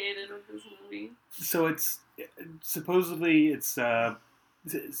associated with this movie. so it's supposedly some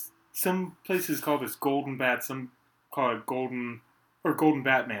places call this Golden Bat, some call it Golden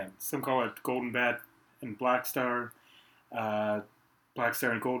Batman, some call it Golden Bat and Black Star, Black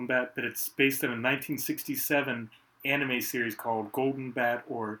Star and Golden Bat, but it's based on a 1967 anime series called Golden Bat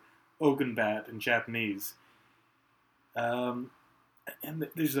or Ogun Bat in Japanese. And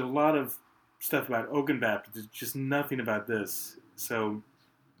there's a lot of stuff about Ogun Bat, but there's just nothing about this. So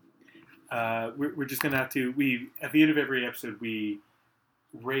we're just going to have to, at the end of every episode, we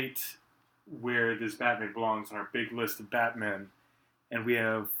rate where this Batman belongs on our big list of Batmen. And we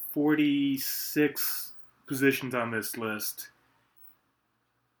have 46 positions on this list.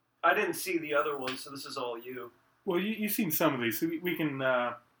 I didn't see the other one, so this is all you. Well, you've seen some of these, so we can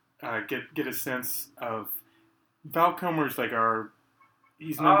get a sense of Val Kilmer's like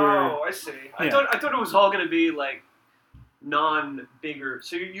he's number. Oh, I see. I Yeah. thought it was all going to be like non-bigger.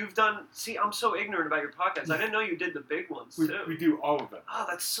 So you've done. See, I'm so ignorant about your podcast. I didn't know you did the big ones too. We do all of them. Oh,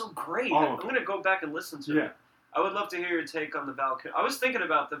 that's so great. All I'm of them. going to go back and listen to Yeah. it. I would love to hear your take on the Val Kilmer. I was thinking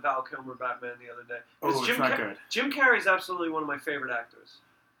about the Val Kilmer Batman the other day. 'Cause Oh, it's not good. Jim Carrey's absolutely one of my favorite actors.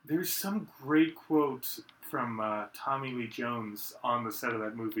 There's some great quotes from Tommy Lee Jones on the set of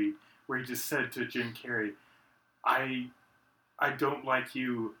that movie where he just said to Jim Carrey, I don't like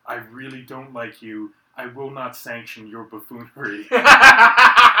you. I really don't like you. I will not sanction your buffoonery.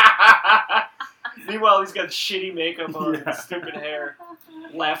 Meanwhile, he's got shitty makeup on Yeah. and stupid hair,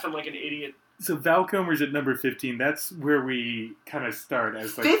 laughing like an idiot. So Val Kilmer's at number 15. That's where we kind of start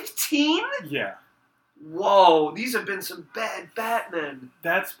as like 15? yeah. Whoa, these have been some bad Batmen.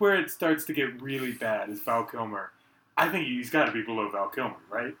 That's where it starts to get really bad. Is Val Kilmer? I think he's got to be below Val Kilmer,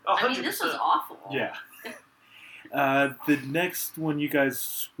 right? 100%. I mean, this was awful. Yeah. The next one you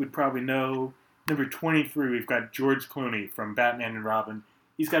guys would probably know, number 23, we've got George Clooney from Batman and Robin.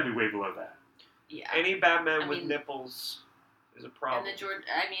 He's got to be way below that. Yeah. Any Batman I with mean- nipples is a problem.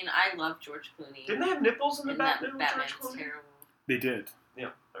 And I love George Clooney. Didn't they have nipples in the And Batman with Batman's George Clooney? terrible. They did. Yeah,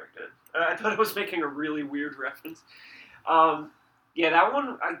 very good. I thought I was making a really weird reference. Yeah, that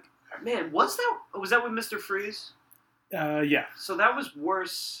one. Was that with Mr. Freeze? Yeah. So that was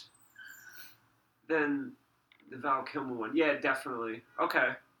worse than the Val Kilmer one. Yeah, definitely. Okay.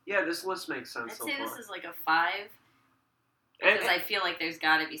 Yeah, this list makes sense I'd so say far. this is like a 5 And- because I feel like there's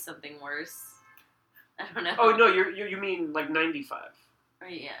got to be something worse. I don't know. Oh no, you mean like 95? Oh,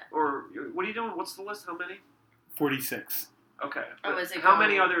 yeah. Or what are you doing? What's the list? How many? 46. Okay. Oh, but is it how going-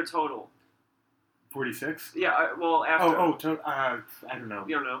 many are there total? 46? Yeah, after. I don't know.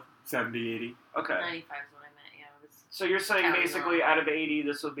 You don't know. 70, 80. Okay. 95 is what I meant. Yeah, it was So you're saying counting basically wrong. out of 80,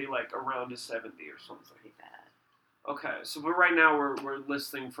 this would be like around a 70 or something. pretty bad. Okay, so but right now we're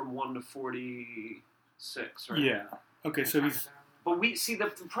listing from 1 to 46, right? Yeah. Okay, so he's... But we see the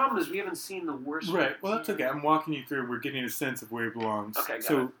problem is we haven't seen the worst. Right, well, that's okay. I'm walking you through. We're getting a sense of where he belongs. Okay, got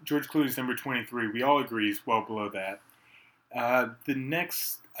so it. George Clooney's number 23. We all agree is well below that. The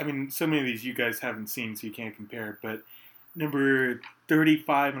next... I mean, so many of these you guys haven't seen, so you can't compare, but number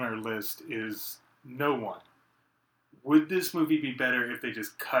 35 on our list is No One. Would this movie be better if they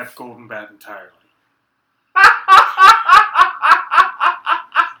just cut Golden Bat entirely?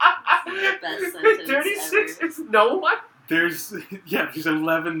 Best sentence 36 ever. is no one? There's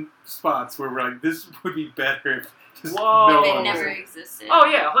 11 spots where we're like, this would be better if just Whoa. no It one never was. existed. Oh,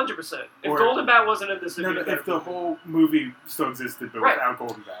 yeah, 100%. If Or- Golden Bat wasn't in this, it'd No, be no, a better if the movie. whole movie still existed, but Right. without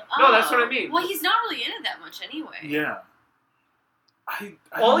Golden Bat. No, that's what I mean. Well, he's not really in it that much anyway. Yeah. I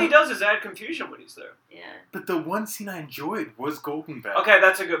All don't he know, does is add confusion when he's there. Yeah. But the one scene I enjoyed was Golden Bat. Okay,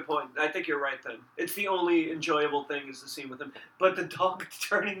 that's a good point. I think you're right then. It's the only enjoyable thing is the scene with him. But the dog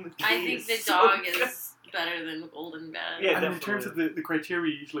turning the key I think is the so dog good. is better than Golden Bat. Yeah, I mean, in terms definitely. of the criteria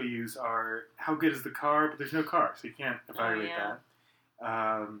we usually use are how good is the car, but there's no car, so you can't evaluate yeah.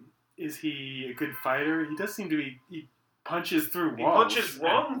 that. Is he a good fighter? He does seem to be. He punches through He walls. punches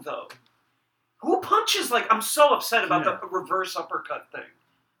wrong, though. Who punches like... I'm so upset about Yeah. the reverse uppercut thing.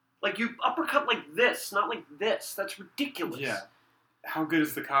 Like, you uppercut like this, not like this. That's ridiculous. Yeah. How good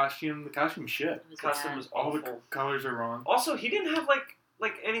is the costume? The costume's shit. It was Costume bad. was All the awful. colors are wrong. Also, he didn't have like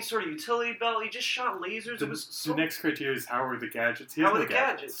any sort of utility belt. He just shot lasers. The, It was so... the next criteria is how are the gadgets? He How has were no the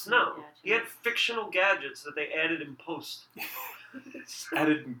gadgets? No. Gadgets. He had fictional gadgets that they added in post.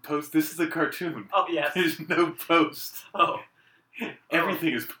 Added in post. This is a cartoon. Oh, yes. There's no post. Oh.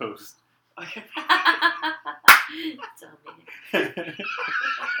 Everything is post. Dummy.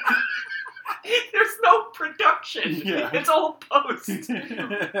 There's no production. Yeah. It's all post.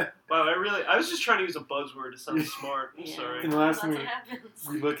 Wow, I was just trying to use a buzzword to sound smart. I'm Yeah. sorry. And the last That's thing what happens.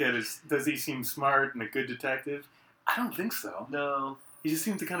 we look at is, does he seem smart and a good detective? I don't think so. No. He just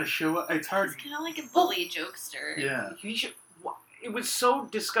seems to kind of show up. It's hard. He's kind of like a bully jokester. Yeah. It was so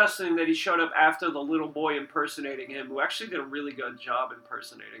disgusting that he showed up after the little boy impersonating him, who actually did a really good job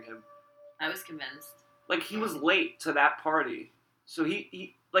impersonating him. I was convinced. Like, he was late to that party. So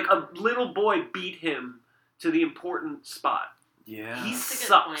he like, a little boy beat him to the important spot. Yeah. He That's a good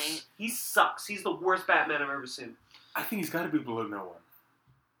sucks. point. He sucks. He's the worst Batman I've ever seen. I think he's got to be below no one.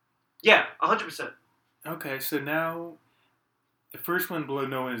 Yeah, 100%. Okay, so now the first one below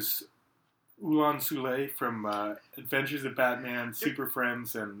no one is Ulan Sule from Adventures of Batman, Super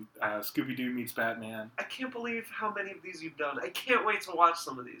Friends, and Scooby-Doo Meets Batman. I can't believe how many of these you've done. I can't wait to watch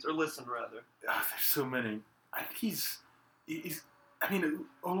some of these, or listen, rather. Oh, there's so many. I think he's I mean,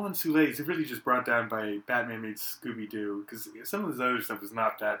 Ulan Sule is really just brought down by Batman Meets Scooby-Doo, because some of his other stuff is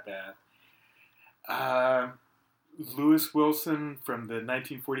not that bad. Lewis Wilson from the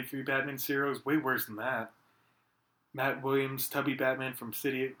 1943 Batman serial is way worse than that. Matt Williams, Tubby Batman from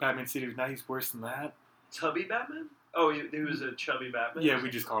Batman City of Night, he's worse than that. Tubby Batman? Oh, he was a chubby Batman? Yeah, we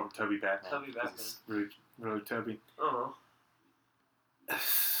just call him Tubby Batman. Tubby 'cause Batman. He's really, really tubby. Oh.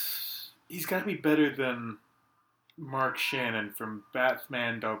 He's got to be better than Mark Shannon from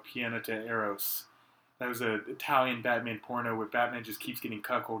Batman Dal Piano to Eros. That was an Italian Batman porno where Batman just keeps getting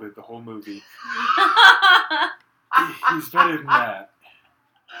cuckolded the whole movie. He's better than that.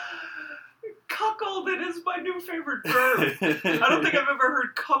 Cuckolded is my new favorite verb. I don't think I've ever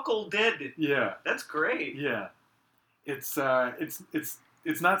heard cuckolded. Yeah, That's great. yeah. It's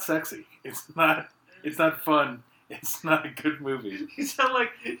not sexy. It's not fun. It's not a good movie. You sound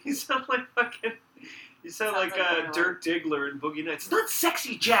like fucking. You sound like like Dirk Diggler in Boogie Nights. It's not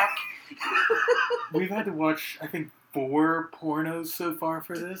sexy, Jack. We've had to watch, I think, 4 pornos so far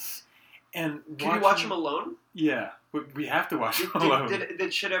for this. And Can you watch them alone? Yeah, we have to watch Did, them alone.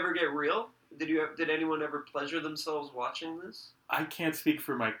 did shit ever get real? Did anyone ever pleasure themselves watching this? I can't speak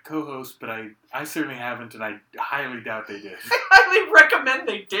for my co-host, but I certainly haven't, and I highly doubt they did. I highly recommend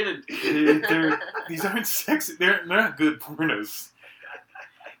they didn't. These aren't sexy. They're not good pornos.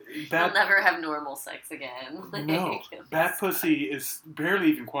 We'll never have normal sex again. No, Bat Pussy is barely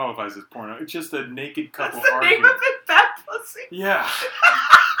even qualifies as porno. It's just a naked couple That's the arguing. name of it, Bat Pussy. Yeah,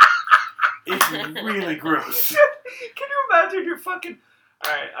 it's really gross. Can you imagine you're fucking...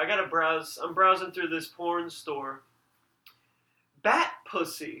 Alright, I gotta browse. I'm browsing through this porn store. Bat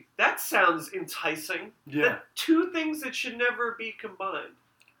Pussy. That sounds enticing. Yeah, The 2 things that should never be combined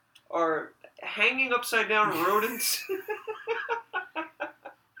are hanging upside down rodents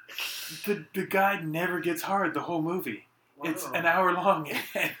the guy never gets hard the whole movie. Wow. It's an hour long,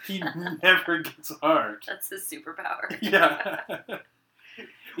 and he never gets hard. That's his superpower. Yeah.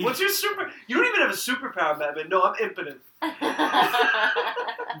 What's your super? You don't even have a superpower, Batman. No, I'm impotent.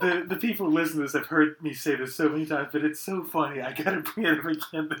 The people who listen to this have heard me say this so many times, but it's so funny. I gotta bring it up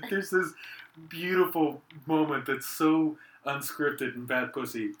again. But there's this beautiful moment that's so unscripted in Bad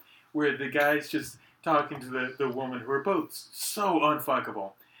Pussy, where the guy's just talking to the woman, who are both so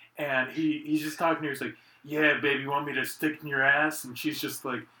unfuckable, and he's just talking to her. He's like, "Yeah, baby, you want me to stick in your ass?" And she's just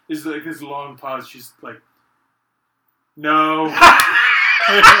like, there's like this long pause. She's like, "No." I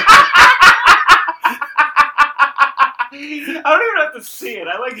don't even have to see it.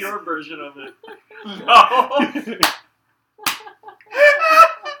 I like your version of it. No.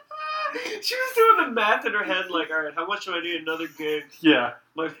 She was doing the math in her head, like, all right, how much do I need another gig? Yeah.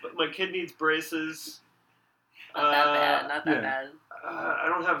 My kid needs braces. Not that bad. Not that yeah. bad. I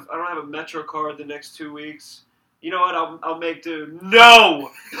don't have a Metro card the next 2 weeks. You know what? I'll make do.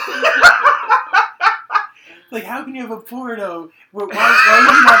 No. Like, how can you have a porno? Why would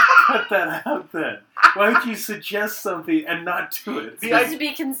you not cut that out then? Why would you suggest something and not do it? It needs to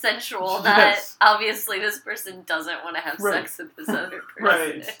be consensual. Yes. That obviously this person doesn't want to have Right. sex with this other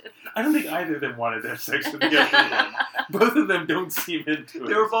person. Right. I don't think either of them wanted to have sex with the other one. Both of them don't seem into it.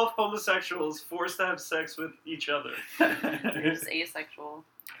 They were both homosexuals forced to have sex with each other. Just asexual.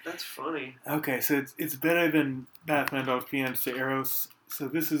 That's funny. Okay, so it's better than Batman Los Pianos de Eros. So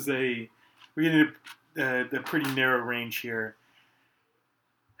this is we're getting the pretty narrow range here.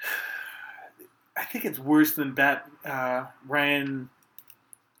 I think it's worse than Ryan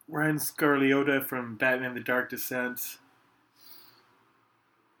Scarliotta from Batman: The Dark Descent.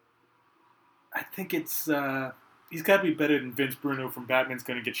 I think it's he's got to be better than Vince Bruno from Batman's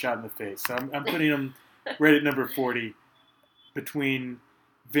Gonna Get Shot in the Face. So I'm putting him right at number 40 between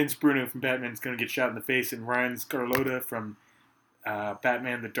Vince Bruno from Batman's Gonna Get Shot in the Face and Ryan Scarliotta from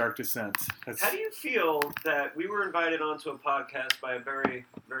Batman: The Dark Descent. How do you feel that we were invited onto a podcast by a very,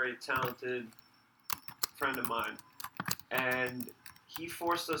 very talented friend of mine, and he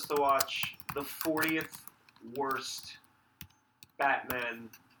forced us to watch the 40th worst Batman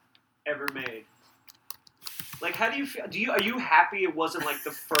ever made? Like, how do you feel? Are you happy it wasn't like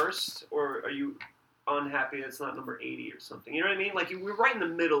the first, or are you unhappy it's not number 80 or something? You know what I mean? Like, we're right in the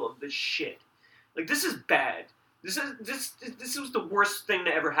middle of this shit. Like, this is bad. This was the worst thing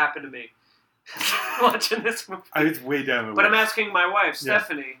that ever happened to me. Watching this movie. It's way down the But I'm list. asking my wife,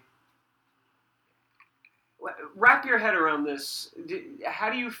 Stephanie, wrap your head around this. How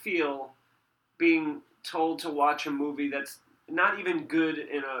do you feel being told to watch a movie that's not even good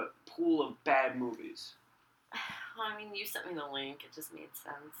in a pool of bad movies? Well, I mean, you sent me the link. It just made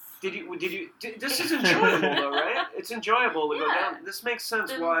sense. Did you? This is enjoyable though, right? It's enjoyable to go Yeah. down. This makes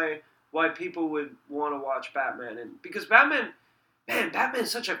sense why people would want to watch Batman, and because Batman's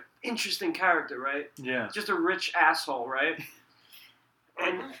such an interesting character, right? Yeah. Just a rich asshole, right?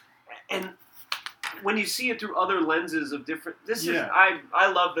 And when you see it through other lenses of different,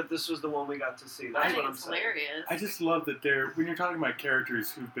 I love that this was the one we got to see. That's I think what I'm it's saying. hilarious. I just love that when you're talking about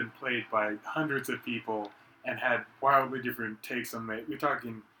characters who've been played by hundreds of people and had wildly different takes on it, you're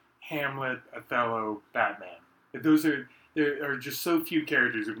talking Hamlet, Othello, Batman. There are just so few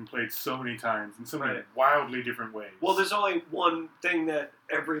characters who've been played so many times in so many wildly different ways. Well, there's only one thing that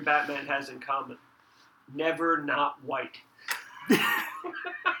every Batman has in common: never not white.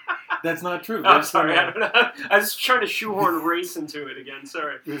 That's not true. I'm sorry. I was trying to shoehorn race into it again.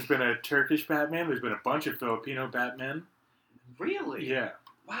 Sorry. There's been a Turkish Batman. There's been a bunch of Filipino Batmen. Really? Yeah.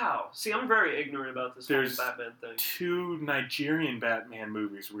 Wow. See, I'm very ignorant about this whole Batman thing. 2 Nigerian Batman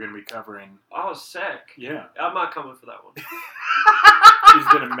movies we're going to be covering. Oh, sick. Yeah. I'm not coming for that one. There's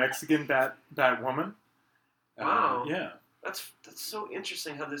been a Mexican Batwoman. Wow. Yeah. That's so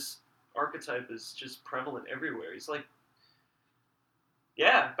interesting how this archetype is just prevalent everywhere. He's like,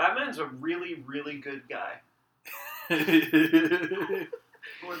 yeah, Batman's a really, really good guy. Or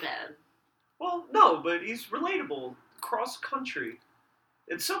bad. Well, no, but he's relatable cross country.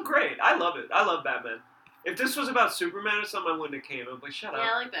 It's so great. I love it. I love Batman. If this was about Superman or something, I wouldn't have came. I'm like, shut up.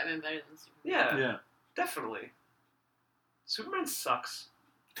 Yeah, I like Batman better than Superman. Yeah, Yeah. definitely. Superman sucks.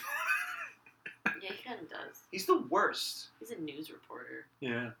 Yeah, he kind of does. He's the worst. He's a news reporter.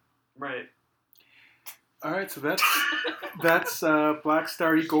 Yeah. Right. All right, so that's Black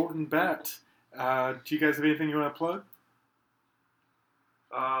Starry Golden Bat. Do you guys have anything you want to plug?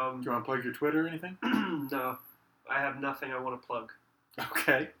 Do you want to plug your Twitter or anything? No, I have nothing I want to plug.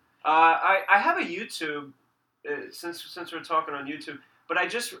 Okay. I have a YouTube, since we're talking on YouTube, but I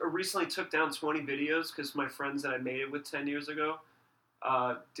just recently took down 20 videos because my friends that I made it with 10 years ago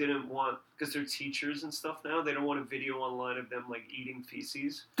didn't want, because they're teachers and stuff now, they don't want a video online of them like eating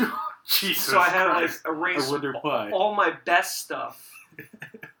feces. Jesus So I had to like Christ. erase I wonder why. all my best stuff.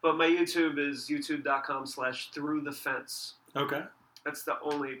 But my YouTube is youtube.com/throughthefence. Okay. That's the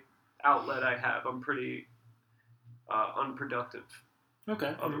only outlet I have. I'm pretty unproductive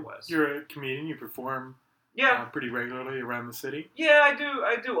Okay. otherwise. You're a comedian. You perform pretty regularly around the city. Yeah, I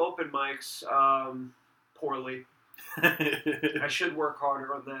do open mics poorly. I should work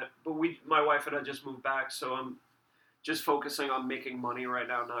harder on that. But my wife and I just moved back, so I'm just focusing on making money right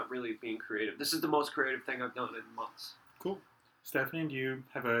now, not really being creative. This is the most creative thing I've done in months. Cool. Stephanie, do you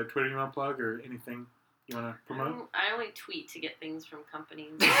have a Twitter you want to plug or anything you want to promote? I only tweet to get things from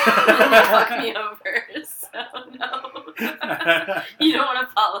companies. Fuck me over, so no. You don't want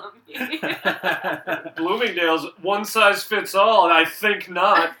to follow me. Bloomingdale's one size fits all, and I think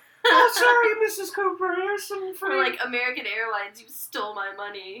not. Oh, sorry, Mrs. Cooper. Here's some free. Or like American Airlines, you stole my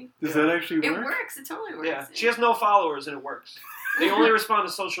money. Does that actually work? It works. It totally works. Yeah, she has no followers, and it works. They only respond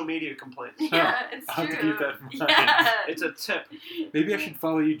to social media complaints. Yeah, it's I'll true. have to keep that in mind. Yeah. It's a tip. Maybe I should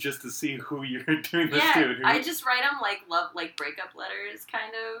follow you just to see who you're doing this Yeah, to. I just write them like breakup letters,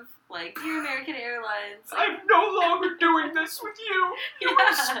 kind of like Dear American Airlines. Like, I'm no longer doing this with you. Yeah. We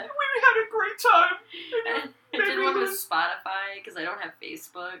had a great time. I did one with Spotify because I don't have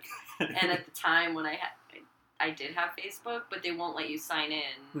Facebook, and at the time when I did have Facebook, but they won't let you sign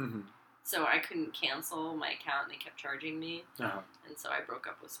in, Mm-hmm. so I couldn't cancel my account, and they kept charging me, Oh. and so I broke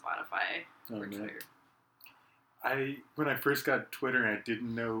up with Spotify for Twitter. When I first got Twitter and I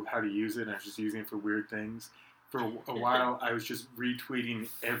didn't know how to use it, and I was just using it for weird things. For a while, I was just retweeting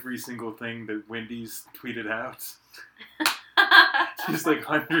every single thing that Wendy's tweeted out. Just like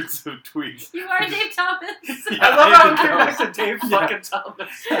hundreds of tweets. You are Dave Thomas. Yeah, I love how I it came know. back to Dave Yeah. fucking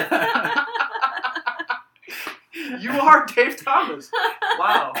Thomas. You are Dave Thomas.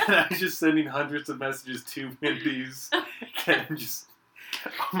 Wow. And I was just sending hundreds of messages to Wendy's, and just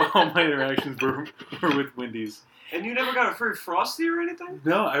all my interactions were with Wendy's. And you never got a free Frosty or anything?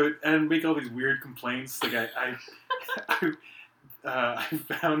 No, I'd make all these weird complaints. Like I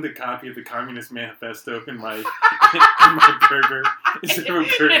found a copy of the Communist Manifesto in my burger. Instead of a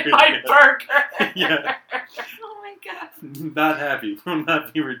burger. In my burger. Yeah. Oh my god. Not happy. Will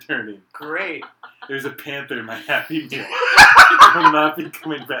not be returning. Great. There's a panther in my Happy Meal. Will not be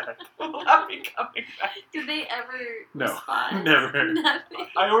coming back. Will not be coming back. Did they ever No, respond? never. Nothing.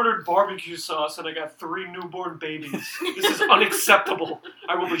 I ordered barbecue sauce and I got 3 newborn babies. This is unacceptable.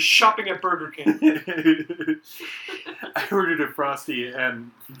 I will be shopping at Burger King. I ordered a Frosty,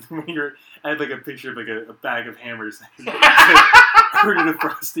 and I had like a picture of like a bag of hammers. I ordered a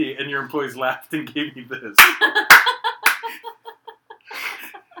Frosty, and your employees laughed and gave me this.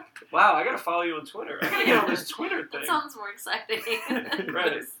 Wow, I gotta follow you on Twitter. I gotta get on this Twitter thing. That sounds more exciting.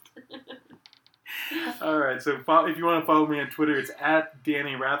 Right. All right, so if you want to follow me on Twitter, it's at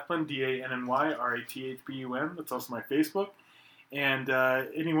Danny Rathbun, DANNY RATHBUN. That's also my Facebook. And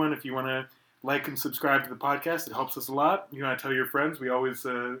anyone, if you want to like and subscribe to the podcast, it helps us a lot. You want to tell your friends. We always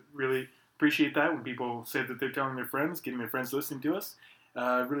really appreciate that when people say that they're telling their friends, getting their friends listening to us.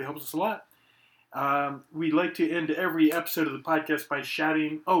 It really helps us a lot. We like to end every episode of the podcast by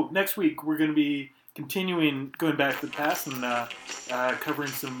shouting. Oh, next week we're going to be continuing going back to the past and covering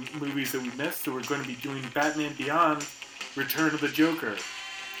some movies that we missed. So we're going to be doing Batman Beyond: Return of the Joker.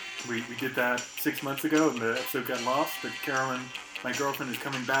 We did that 6 months ago and the episode got lost, but Carolyn, my girlfriend, is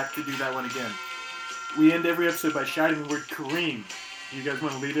coming back to do that one again. We end every episode by shouting the word Kareem. You guys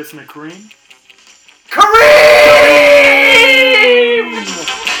want to lead us in a Kareem?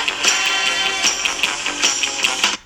 Kareem!